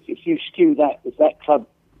 if you skew that, if that club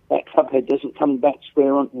head doesn't come back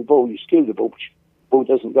square onto the ball, you skew the ball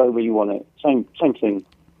doesn't go where you want it. Same thing.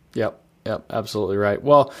 Yep, absolutely right.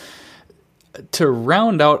 Well, to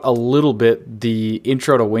round out a little bit the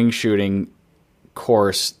intro to wing shooting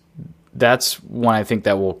course, that's one I think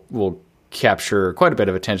that will capture quite a bit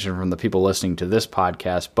of attention from the people listening to this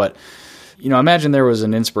podcast. But imagine there was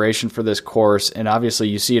an inspiration for this course, and obviously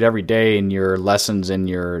you see it every day in your lessons and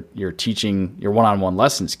your teaching, your one-on-one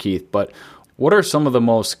lessons, Keith. But what are some of the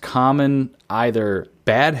most common either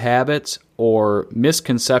bad habits or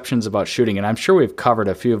misconceptions about shooting? And I'm sure we've covered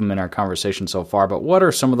a few of them in our conversation so far, but what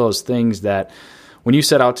are some of those things that when you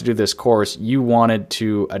set out to do this course, you wanted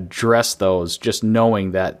to address those, just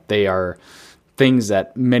knowing that they are things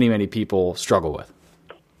that many, many people struggle with?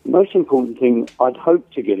 The most important thing I'd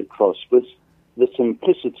hoped to get across was the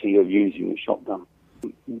simplicity of using a shotgun.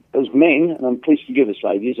 As men, and please forgive us,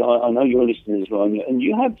 ladies, I know you're listening as well, and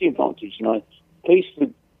you have the advantage. Please,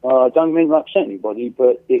 don't mean to upset anybody,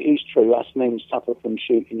 but it is true. Us men suffer from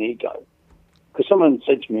shooting ego. Because someone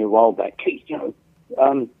said to me a while back, Keith, he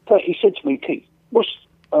said to me, Keith, what's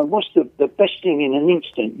the best thing in an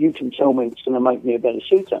instant you can tell me that's going to make me a better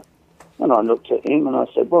shooter? And I looked at him and I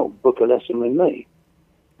said, well, book a lesson with me.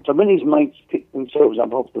 So when his mates picked themselves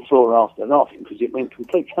up off the floor after laughing, because it went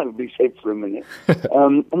completely over his head for a minute,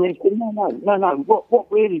 and they said, no,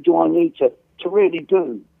 what really do I need to really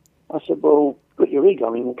do? I said, well, put your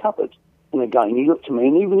ego in the cupboard. And again, he looked at me,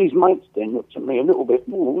 and even his mates then looked at me a little bit,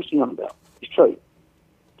 what's he on about? It's true.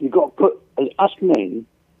 You've got to put, as us men,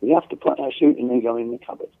 we have to put our shooting ego in the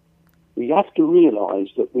cupboard. We have to realise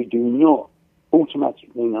that we do not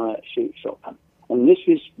automatically know how to shoot a shotgun. And this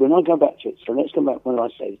is, when I go back to it, so let's go back when I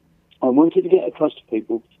said, I wanted to get across to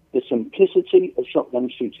people the simplicity of shotgun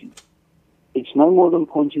shooting. It's no more than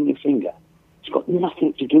pointing your finger. It's got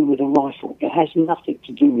nothing to do with a rifle. It has nothing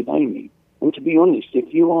to do with aiming. And to be honest,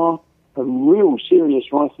 if you are a real serious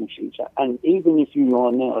rifle shooter, and even if you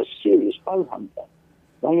are now a serious bow hunter,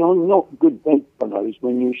 they are not good bedfellows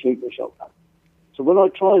when you shoot a shotgun. So what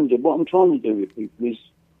I'm trying to do with people is,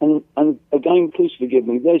 and again, please forgive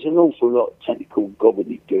me, there's an awful lot of technical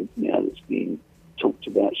gobbledygook now that's being talked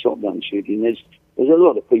about shotgun shooting. There's a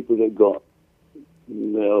lot of people that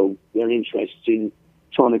they're interested in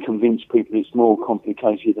trying to convince people it's more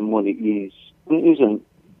complicated than what it is. And it isn't.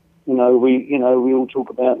 We all talk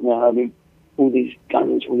about now having all these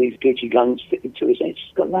guns, all these Gucci guns fitted to us. It's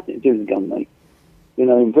got nothing to do with the gun, mate.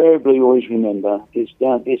 Invariably always remember it's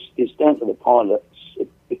down to the pilots.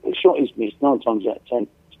 If the shot is missed, 9 times out of 10,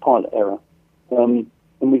 it's pilot error, and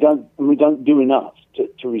we don't do enough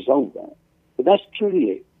to resolve that. But that's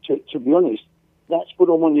truly it. To be honest, that's what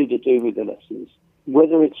I wanted to do with the lessons.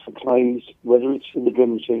 Whether it's for clays, whether it's for the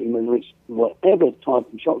driven shooting, whether it's whatever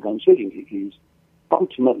type of shotgun shooting you use,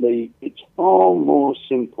 ultimately it's far more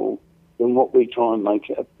simple than what we try and make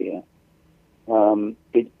it appear.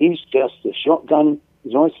 It is just a shotgun.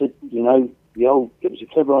 As I said, it was a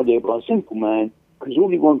clever idea by a simple man, because all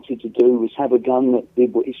he wanted to do was have a gun that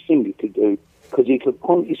did what his finger could do, because he could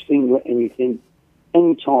point his finger at anything,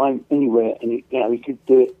 anytime, anywhere, and he could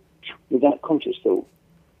do it without conscious thought.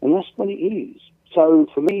 And that's what it is. So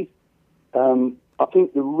for me, I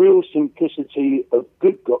think the real simplicity of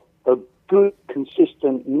good,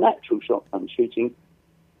 consistent, natural shotgun shooting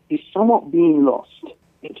is somewhat being lost.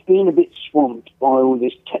 It's being a bit swamped by all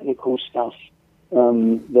this technical stuff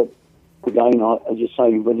that, again, I just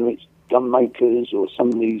say, whether it's gun makers or some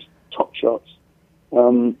of these top shots,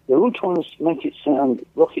 they're all trying to make it sound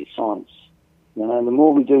rocket science. And the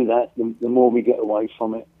more we do that, the more we get away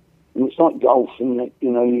from it. And it's like golf, and I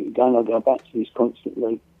go back to this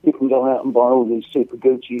constantly. You can go out and buy all these Super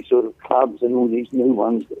Gucci sort of clubs and all these new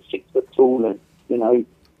ones that are 6 foot tall, and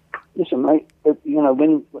listen, mate.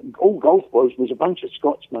 When all golf was a bunch of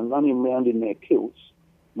Scotsmen running around in their kilts,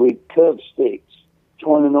 with curved sticks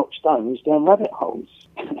trying to knock stones down rabbit holes.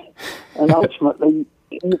 And ultimately,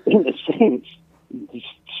 in a sense, it's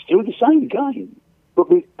still the same game.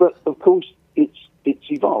 But of course, it's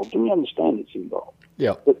evolved, and we understand it's evolved.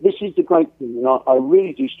 Yeah. But this is the great thing, and I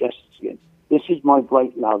really do stress this again. This is my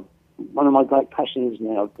great love, one of my great passions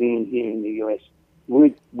now, being here in the US,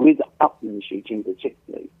 with upland shooting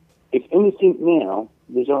particularly. If anything now,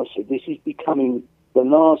 as I said, this is becoming the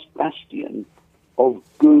last bastion of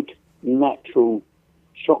good, natural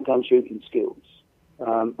shotgun shooting skills.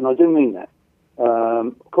 And I do mean that.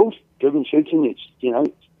 Of course, driven shooting, it's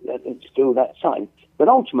still that same. But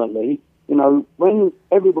ultimately, when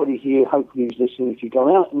everybody here hopefully is listening, if you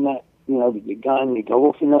go out in that, with your gun, you go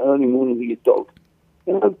off in that early morning with your dog,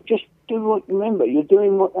 just do what, remember, you're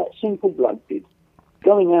doing what that simple bloke did.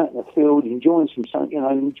 Going out in the field, enjoying some sun,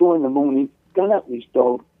 enjoying the morning, going out with his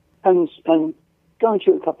dog, and go and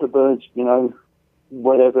shoot a couple of birds,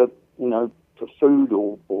 whatever, for food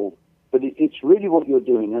but it's really what you're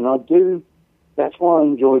doing. And that's why I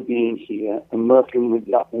enjoy being here and working with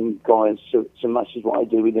the upland guys so much as what I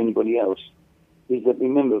do with anybody else, is that,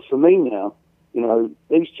 remember, for me now,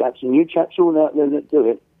 these chaps and you chaps all out there that do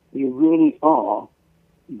it, you really are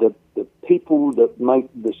the people that make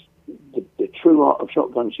the true art of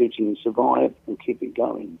shotgun shooting survive and keep it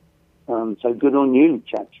going. So good on you,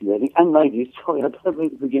 chaps, really. And ladies, sorry, I don't mean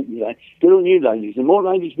to forget you there. Good on you, ladies. The more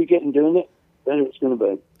ladies we get in doing it, the better it's going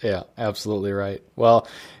to be. Yeah, absolutely right. Well,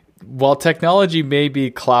 while technology may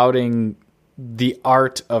be clouding the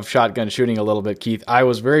art of shotgun shooting a little bit, Keith, I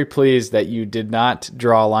was very pleased that you did not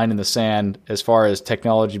draw a line in the sand as far as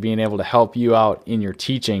technology being able to help you out in your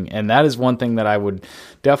teaching. And that is one thing that I would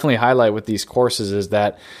definitely highlight with these courses, is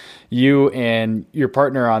that you and your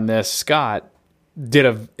partner on this, Scott, did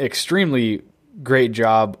an extremely great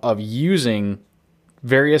job of using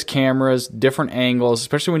various cameras, different angles,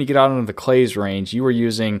 especially when you get out into the clays range. I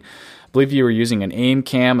believe you were using an aim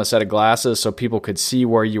cam, a set of glasses, so people could see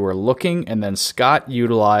where you were looking. And then Scott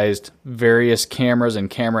utilized various cameras and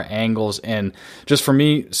camera angles. And just for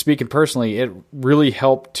me, speaking personally, it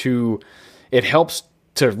helps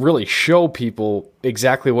to really show people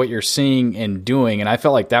exactly what you're seeing and doing. And I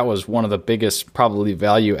felt like that was one of the biggest probably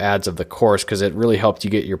value adds of the course, because it really helped you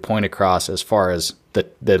get your point across as far as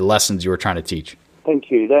the lessons you were trying to teach.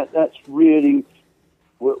 Thank you. That's really,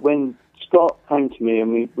 when Scott came to me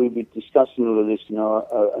and we were discussing all of this, and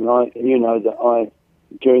you know that I,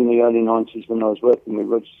 during the early 90s when I was working with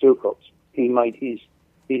Roger Silcox, he made his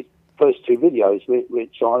first two videos,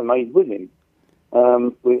 which I made with him.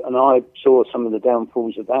 And I saw some of the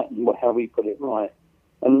downfalls of that and how we put it right.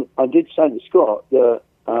 And I did say to Scott that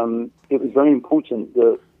it was very important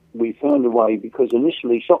that we found a way, because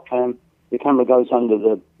initially ShotCam, the camera goes under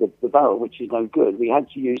the barrel, which is no good. We had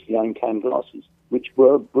to use the aim cam glasses, which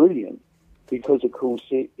were brilliant, because of course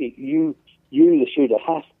you the shooter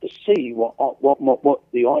have to see what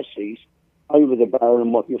the eye sees over the barrel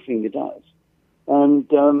and what your finger does.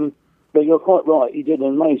 And but you're quite right. He did an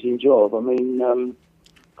amazing job. I mean,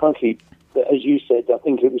 frankly, as you said, I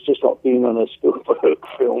think it was just like being on a Spielberg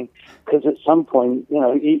film, because at some point,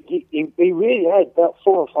 he really had about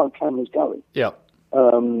 4 or 5 cameras going. Yeah.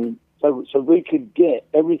 So we could get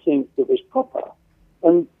everything that was proper.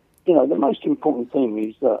 And, the most important thing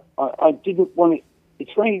is that I didn't want it.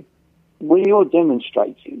 It's very, when you're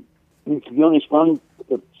demonstrating, and to be honest, one of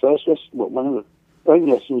the very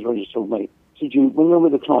lessons Roger told me, when you're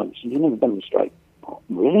with a client, you never demonstrate. Oh,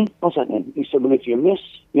 really? What's that then? He said, well, if you miss,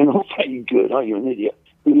 you're not very good, are you? An idiot.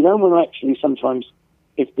 But you don't want to actually, sometimes,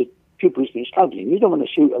 if the pupil's been struggling, you don't want to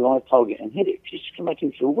shoot a live target and hit it, just to make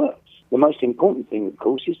him feel worse. The most important thing, of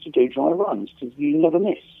course, is to do dry runs, because you never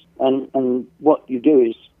miss. And what you do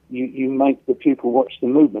is you make the pupil watch the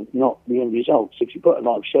movement, not the end results. If you put a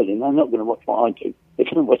live shell in, they're not going to watch what I do. They're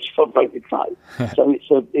going to watch if I break the clay. So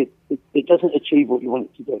it doesn't achieve what you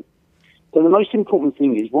want it to do. So the most important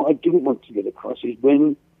thing is, what I didn't want to get across is,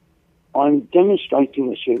 when I'm demonstrating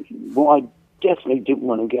the shooting, what I definitely didn't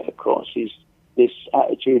want to get across is this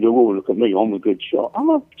attitude of, oh, look at me, I'm a good shot. I'm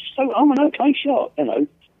an okay shot,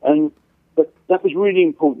 But that was really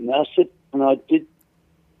important. I said, and I did,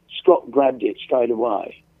 Scott grabbed it straight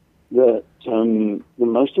away, that the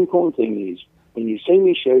most important thing is, when you see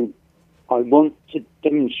me shoot, I want to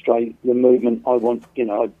demonstrate the movement I want,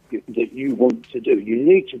 that you want to do. You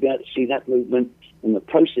need to be able to see that movement and the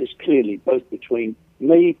process clearly, both between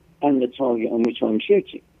me and the target on which I'm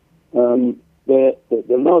shooting. The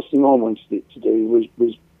last thing I wanted it to do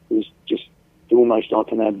was just almost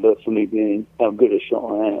like an advert for me being how good a shot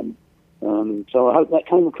I am. So I hope that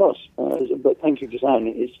came across. But thank you for saying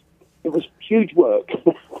it. huge work.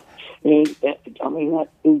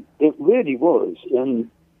 It really was. And,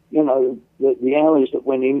 the hours that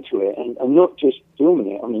went into it, and not just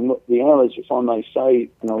filming it. I mean, the hours, if I may say,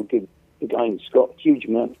 and I'll give, again, Scott a huge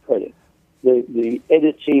amount of credit. The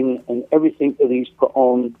editing and everything that he's put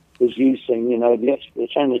on was using, the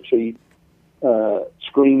explanatory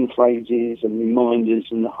screen phrases and reminders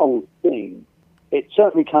and the whole thing. It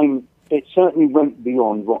certainly went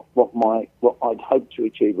beyond what I'd hoped to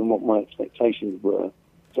achieve and what my expectations were.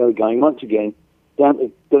 So again, once again, down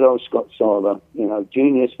to good old Scott Seiler,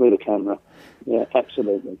 genius with a camera. Yeah,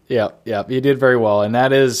 absolutely. Yeah, he did very well. And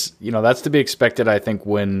that is, that's to be expected, I think,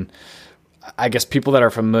 when, I guess, people that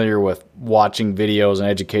are familiar with watching videos and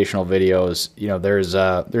educational videos,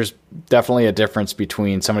 there's definitely a difference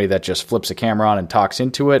between somebody that just flips a camera on and talks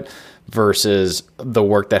into it versus the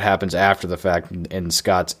work that happens after the fact in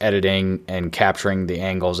Scott's editing and capturing the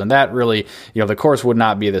angles. And that really, the course would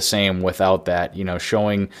not be the same without that,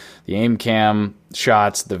 showing the aim cam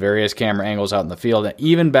shots, the various camera angles out in the field, and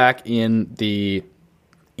even back in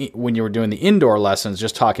when you were doing the indoor lessons,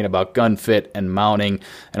 just talking about gun fit and mounting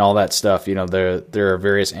and all that stuff, there are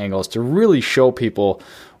various angles to really show people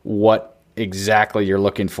what exactly you're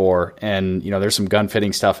looking for. And, there's some gun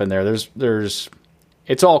fitting stuff in there.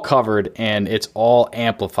 It's all covered and it's all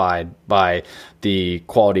amplified by the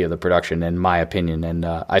quality of the production, in my opinion. And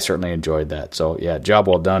I certainly enjoyed that. So yeah, job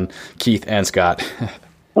well done, Keith and Scott.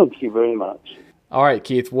 Thank you very much. All right,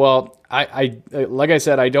 Keith. Well, I like I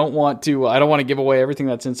said, I don't want to give away everything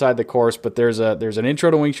that's inside the course, but there's an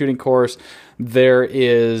intro to wing shooting course.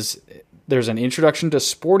 There's an introduction to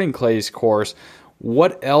sporting clays course.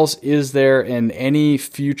 What else is there, and any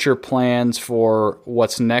future plans for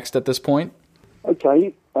what's next at this point?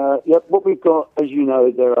 Okay. What we've got, as you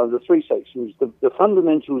know, there are the three sections: the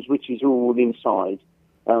fundamentals, which is all inside,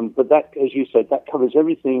 but that, as you said, that covers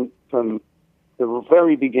everything from the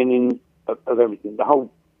very beginning of everything, the whole,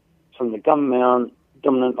 from the gun mount,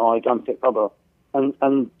 dominant eye, gun fit, blah, blah.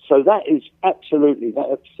 And so that is absolutely,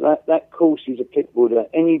 that course is applicable to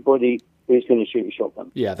anybody who's going to shoot a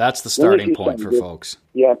shotgun. Yeah, that's the starting point for folks.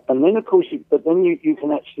 Yeah, and then of course, you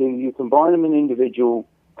can buy them in individual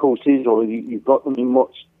courses, or you've got them in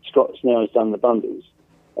what Scott now has done, the bundles.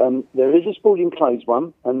 There is a sporting clays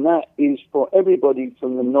one, and that is for everybody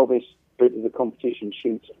from the novice through to the competition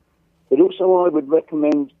shooter. But also I would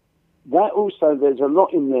recommend that also, there's a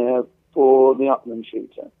lot in there for the upland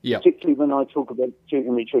shooter, particularly when I talk about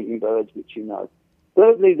shooting retreating birds, which you know.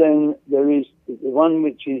 Thirdly, then, there is the one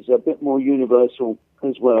which is a bit more universal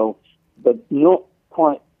as well, but not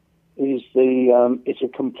quite, it's a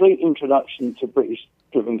complete introduction to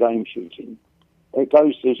British-driven game shooting. It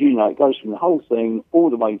goes, as you know, it goes from the whole thing all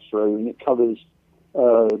the way through, and it covers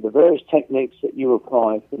the various techniques that you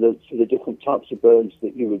apply for the different types of birds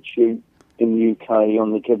that you would shoot in the UK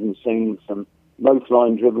on the driven scene, from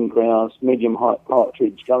low-flying driven grouse, medium-height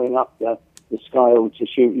partridge, going up the scale to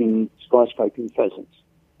shooting skyscraping pheasants.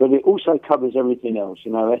 But it also covers everything else,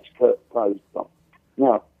 etiquette, pros.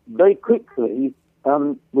 Now, very quickly,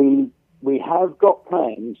 we have got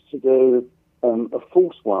plans to do a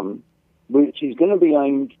fourth one, which is going to be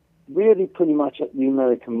aimed really pretty much at the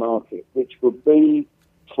American market, which would be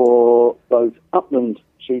for both upland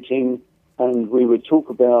shooting, and we would talk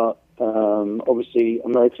about obviously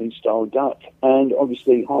American-style duck and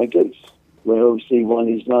obviously high goose, where obviously one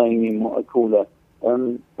is laying in what I call a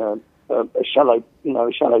shallow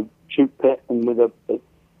shoot pit and with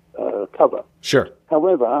a cover. Sure.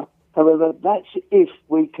 However, that's if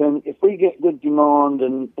we get good demand,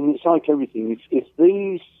 and it's like everything. If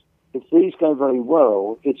these go very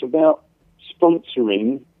well, it's about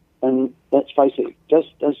sponsoring, and let's face it,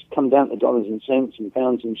 does come down to dollars and cents and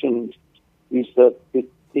pounds and shillings. Is that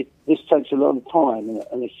this takes a lot of time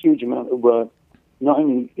and a huge amount of work, not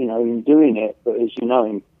only, in doing it, but as you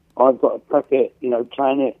know, I've got to prep it,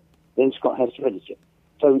 plan it, then Scott has to edit it.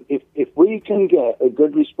 So if we can get a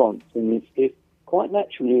good response, and if quite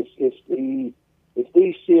naturally, if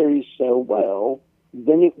these series sell well,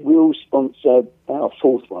 then it will sponsor our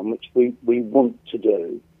fourth one, which we want to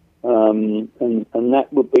do. And that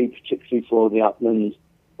would be particularly for the upland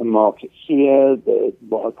market here,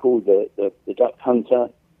 what I call the duck hunter,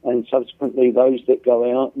 and subsequently those that go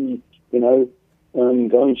out and go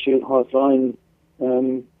and shoot high flying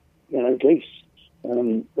geese.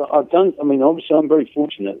 Obviously I'm very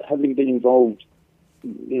fortunate, having been involved,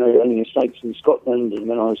 running estates in Scotland, and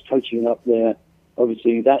when I was coaching up there,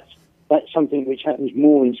 obviously that's something which happens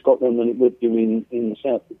more in Scotland than it would do in the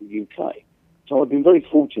south of the UK. So I've been very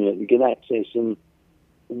fortunate to get access and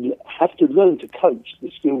have to learn to coach the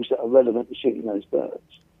skills that are relevant to shooting those birds.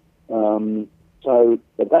 So,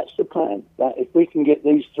 but that's the plan. That if we can get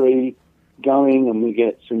these 3 going and we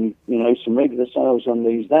get some, some regular sales on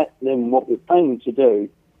these, then what we're planning to do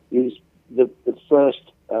is the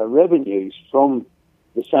first revenues from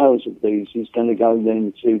the sales of these is going to go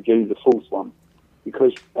then to do the 4th one.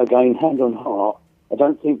 Because, again, hand on heart, I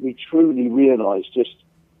don't think we truly realise just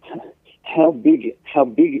how big it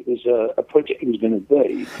was a project was going to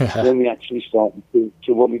be when we actually started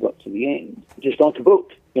to what we got to the end. Just like a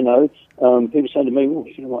book, People say to me, "Oh,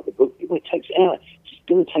 if you don't write the book, it takes hours. It's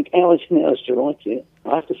going to take hours and hours to write it.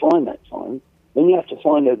 I have to find that time. Then you have to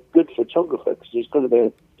find a good photographer because there's got to be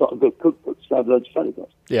a good cookbook to have loads of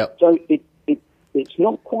photographs. Yep. So it's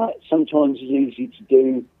not quite sometimes as easy to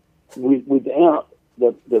do without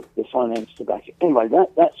the finance to back it. Anyway,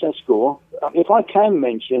 that's our score. If I can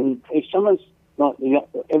mention, if someone's like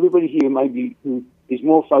everybody here maybe who is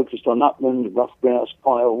more focused on upland, rough grouse,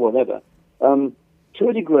 pile, whatever, to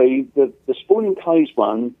a degree, the Spawning Clays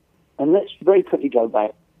one, and let's very quickly go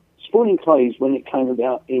back. Spawning Clays, when it came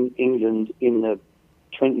about in England in the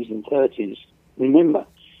 20s and 30s, remember,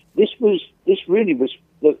 this really was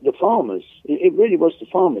the farmers. It really was the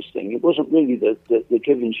farmers' thing. It wasn't really the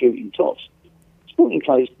give and shooting tops. Spawning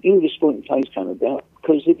Clays, English Spawning Clays came about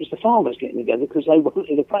because it was the farmers getting together because they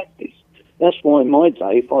wanted to practice. That's why in my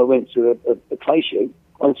day, if I went to a clay shoot,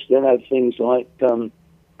 I'd still have things like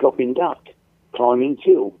dropping duck, climbing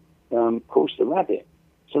till, course the rabbit.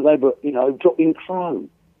 So they were, dropping crow,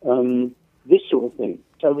 this sort of thing.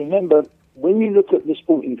 So remember, when you look at the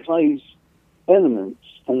Spawning Clays elements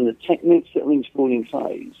and the techniques that are in Spawning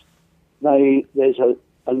Clays, there's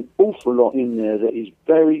an awful lot in there that is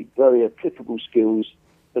very, very applicable skills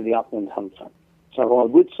for the upland hunter. So I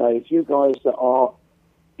would say if you guys that are,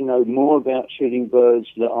 more about shooting birds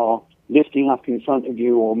that are lifting up in front of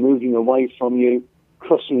you or moving away from you,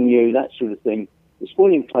 crossing you, that sort of thing, the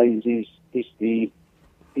Spawning Clays is the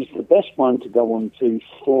best one to go on to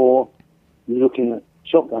for looking at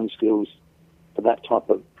shotgun skills for that type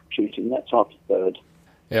of shooting, that type of bird.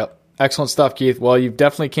 Yep. Excellent stuff, Keith. Well, you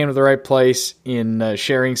definitely came to the right place in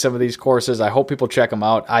sharing some of these courses. I hope people check them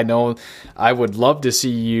out. I know I would love to see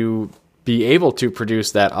you be able to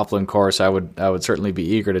produce that upland course. I would certainly be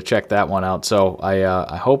eager to check that one out. So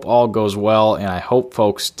I hope all goes well, and I hope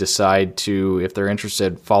folks decide to, if they're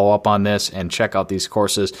interested, follow up on this and check out these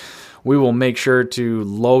courses. We will make sure to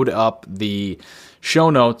load up the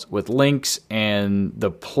show notes with links and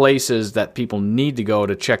the places that people need to go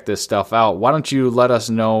to check this stuff out. Why don't you let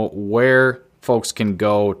us know where folks can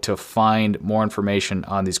go to find more information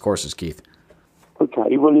on these courses, Keith?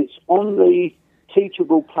 Okay, well, it's on the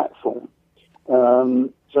Teachable platform.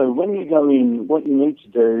 So when you go in, what you need to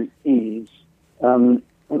do is,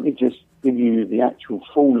 let me just give you the actual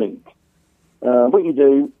full link. What you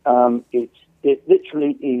do, it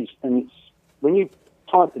literally is, and it's when you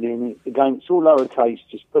type it in, again, it's all lowercase,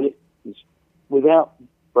 just put it, it's without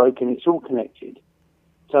broken, it's all connected.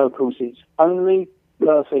 So, of course, it's only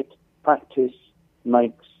perfect practice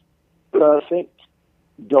makes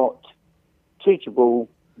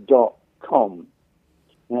perfect.teachable.com.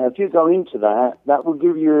 Now, if you go into that will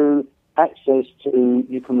give you access to,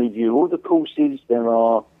 you can review all the courses. There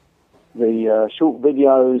are the short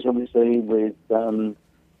videos, obviously, with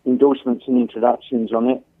endorsements and introductions on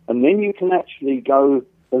it. And then you can actually go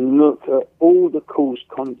and look at all the course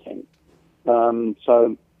content.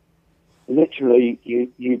 So literally,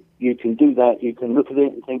 you can do that. You can look at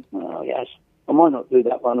it and think, oh, yes, I might not do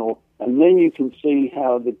that one. And then you can see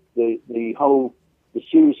how the whole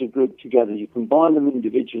series are grouped together. You can buy them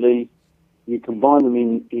individually. You can buy them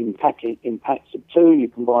in packs of 2. You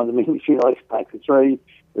can buy them in, if you like, a pack of 3.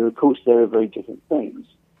 Of course, they're very different things.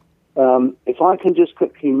 If I can just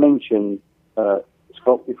quickly mention,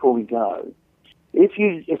 Scott, before we go,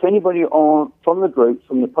 if anybody from the group,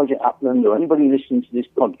 from the Project Upland, or anybody listening to this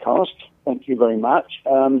podcast, thank you very much.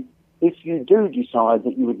 If you do decide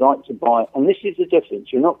that you would like to buy, and this is the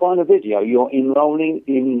difference, you're not buying a video, you're enrolling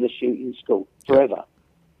in the shooting school forever.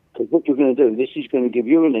 Because what you're going to do, this is going to give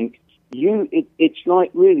you a link. It's like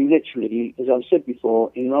really, literally, as I've said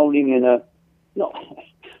before, enrolling in a not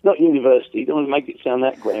university. Don't want to make it sound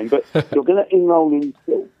that grand, but you're going to enroll in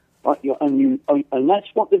school, right? And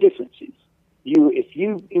that's what the difference is. If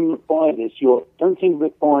you buy this, don't think of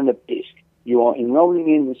it buying a disc. You are enrolling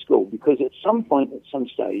in the school because at some point, at some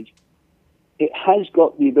stage, it has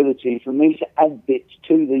got the ability for me to add bits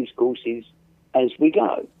to these courses as we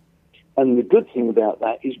go. And the good thing about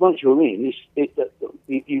that is once you're in,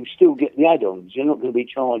 you still get the add-ons. You're not going to be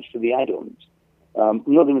charged for the add-ons. I'm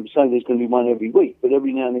not going to say there's going to be one every week, but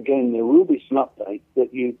every now and again there will be some updates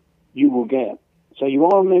that you will get. So you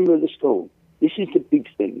are a member of the school. This is the big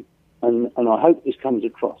thing. and I hope this comes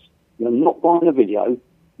across. You're not buying a video,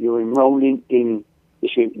 you're enrolling in the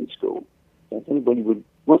shooting school. So if anybody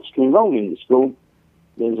wants to enroll in the school,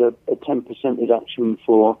 there's a 10% reduction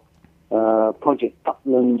for Project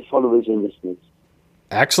Upland followers and listeners.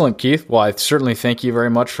 Excellent, Keith. Well, I certainly thank you very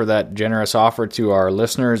much for that generous offer to our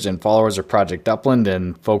listeners and followers of Project Upland,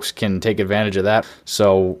 and folks can take advantage of that.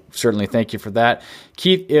 So certainly thank you for that.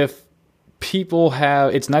 Keith, if people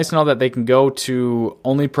have, it's nice to know that they can go to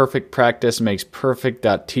Only Perfect Practice Makes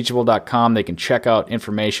Perfect.teachable.com. They can check out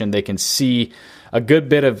information. They can see a good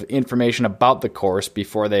bit of information about the course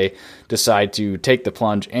before they decide to take the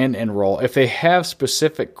plunge and enroll. If they have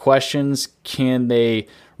specific questions, can they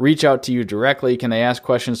reach out to you directly? Can they ask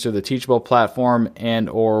questions through the Teachable platform, and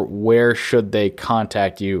or where should they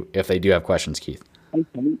contact you if they do have questions, Keith?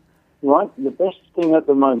 Okay. Right. The best thing at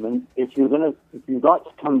the moment, if you'd like to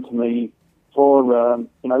come to me for,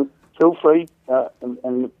 feel free,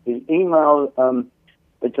 and the email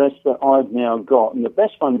address that I've now got, and the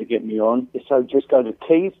best one to get me on is, so just go to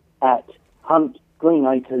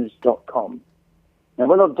keith@huntgreenacres.com. Now,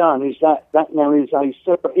 what I've done is that now is a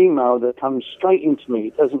separate email that comes straight into me.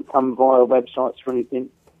 It doesn't come via websites or anything.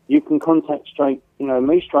 You can contact me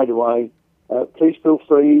straight away. Please feel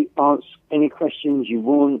free, ask any questions you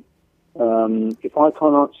want. If I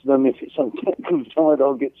can't answer them, if it's on technical side,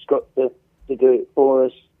 I'll get Scott to do it for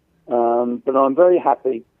us. But I'm very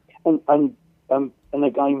happy. And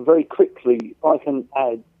again, very quickly, if I can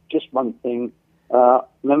add just one thing.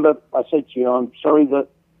 Remember, I said to you, I'm sorry that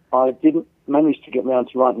I didn't manage to get around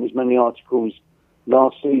to writing as many articles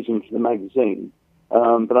last season for the magazine.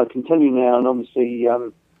 But I can tell you now, and obviously,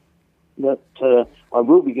 that I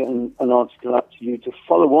will be getting an article up to you to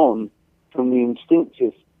follow on from the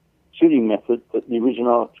instinctive shooting method that the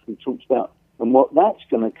original article talks about. And what that's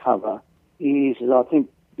going to cover is, as I think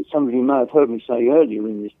some of you may have heard me say earlier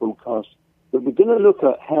in this broadcast, that we're going to look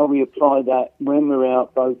at how we apply that when we're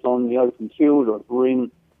out both on the open field or if we're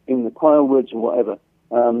in the quail woods or whatever.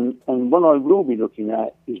 And what I will be looking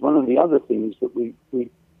at is one of the other things that we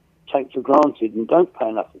take for granted and don't pay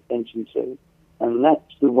enough attention to, and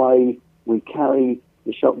that's the way we carry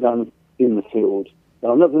the shotgun in the field.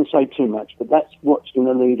 Now, I'm not going to say too much, but that's what's going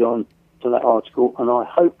to lead on to that article, and I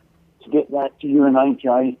hope to get that to you and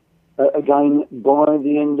AJ again by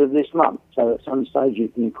the end of this month. So at some stage you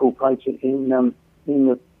can incorporate it in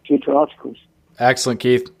the future articles. Excellent,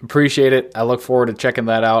 Keith. Appreciate it. I look forward to checking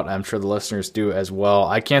that out. I'm sure the listeners do as well.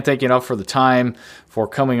 I can't thank you enough for the time, for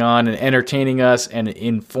coming on and entertaining us and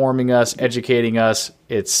informing us, educating us.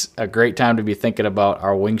 It's a great time to be thinking about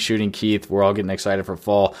our wing shooting, Keith. We're all getting excited for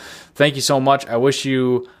fall. Thank you so much. I wish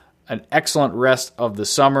you an excellent rest of the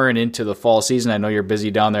summer and into the fall season. I know you're busy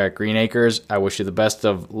down there at Green Acres. I wish you the best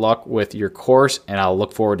of luck with your course, and I'll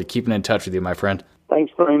look forward to keeping in touch with you, my friend.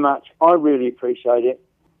 Thanks very much. I really appreciate it.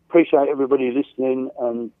 Appreciate everybody listening,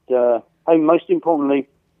 and hey, most importantly,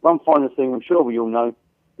 one final thing I'm sure we all know.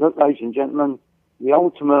 Look, ladies and gentlemen, the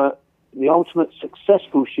ultimate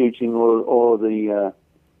successful shooting, or the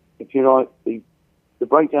if you like, the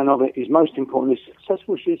breakdown of it is, most importantly,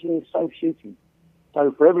 successful shooting is safe shooting.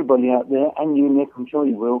 So for everybody out there, and you, Nick, I'm sure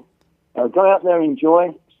you will, go out there,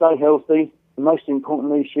 enjoy, stay healthy, and most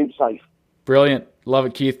importantly, shoot safe. Brilliant. Love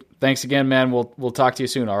it, Keith. Thanks again, man. We'll talk to you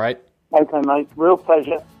soon, all right? Okay, mate. Real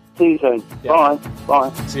pleasure. See you soon. Yeah.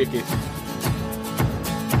 Bye. See you, Keith.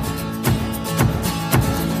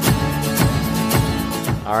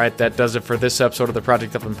 All right, that does it for this episode of the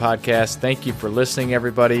Project Upland Podcast. Thank you for listening,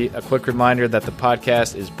 everybody. A quick reminder that the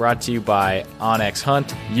podcast is brought to you by onX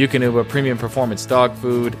Hunt, Eukanuba Premium Performance Dog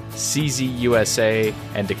Food, CZ USA,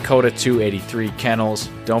 and Dakota 283 Kennels.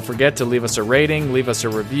 Don't forget to leave us a rating, leave us a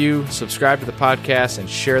review, subscribe to the podcast, and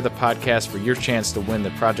share the podcast for your chance to win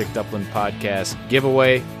the Project Upland Podcast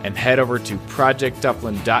giveaway. And head over to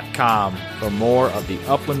projectupland.com for more of the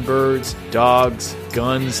upland birds, dogs,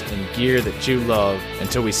 guns, and gear that you love.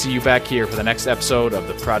 Until we see you back here for the next episode of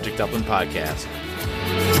the Project Upland Podcast.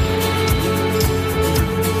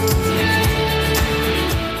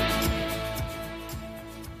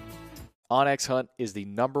 onX Hunt is the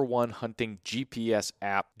 #1 hunting GPS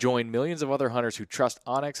app. Join millions of other hunters who trust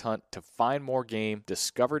onX Hunt to find more game,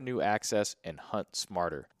 discover new access, and hunt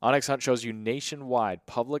smarter. onX Hunt shows you nationwide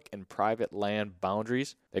public and private land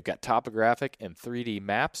boundaries. They've got topographic and 3D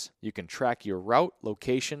maps. You can track your route,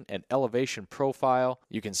 location, and elevation profile.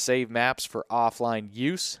 You can save maps for offline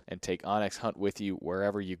use and take onX Hunt with you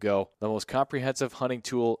wherever you go. The most comprehensive hunting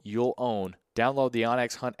tool you'll own. Download the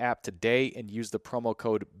onX Hunt app today and use the promo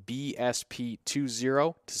code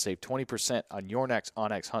BSP20 to save 20% on your next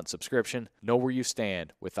onX Hunt subscription. Know where you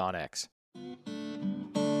stand with onX.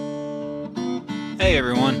 Hey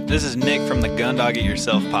everyone, this is Nick from the Gun Dog It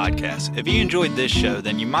Yourself podcast. If you enjoyed this show,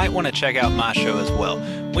 then you might want to check out my show as well.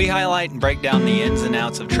 We highlight and break down the ins and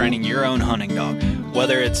outs of training your own hunting dog.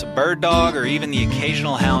 Whether it's a bird dog or even the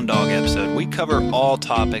occasional hound dog episode, we cover all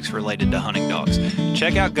topics related to hunting dogs.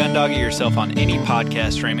 Check out Gun Dog It Yourself on any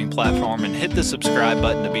podcast streaming platform and hit the subscribe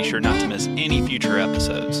button to be sure not to miss any future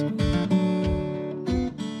episodes.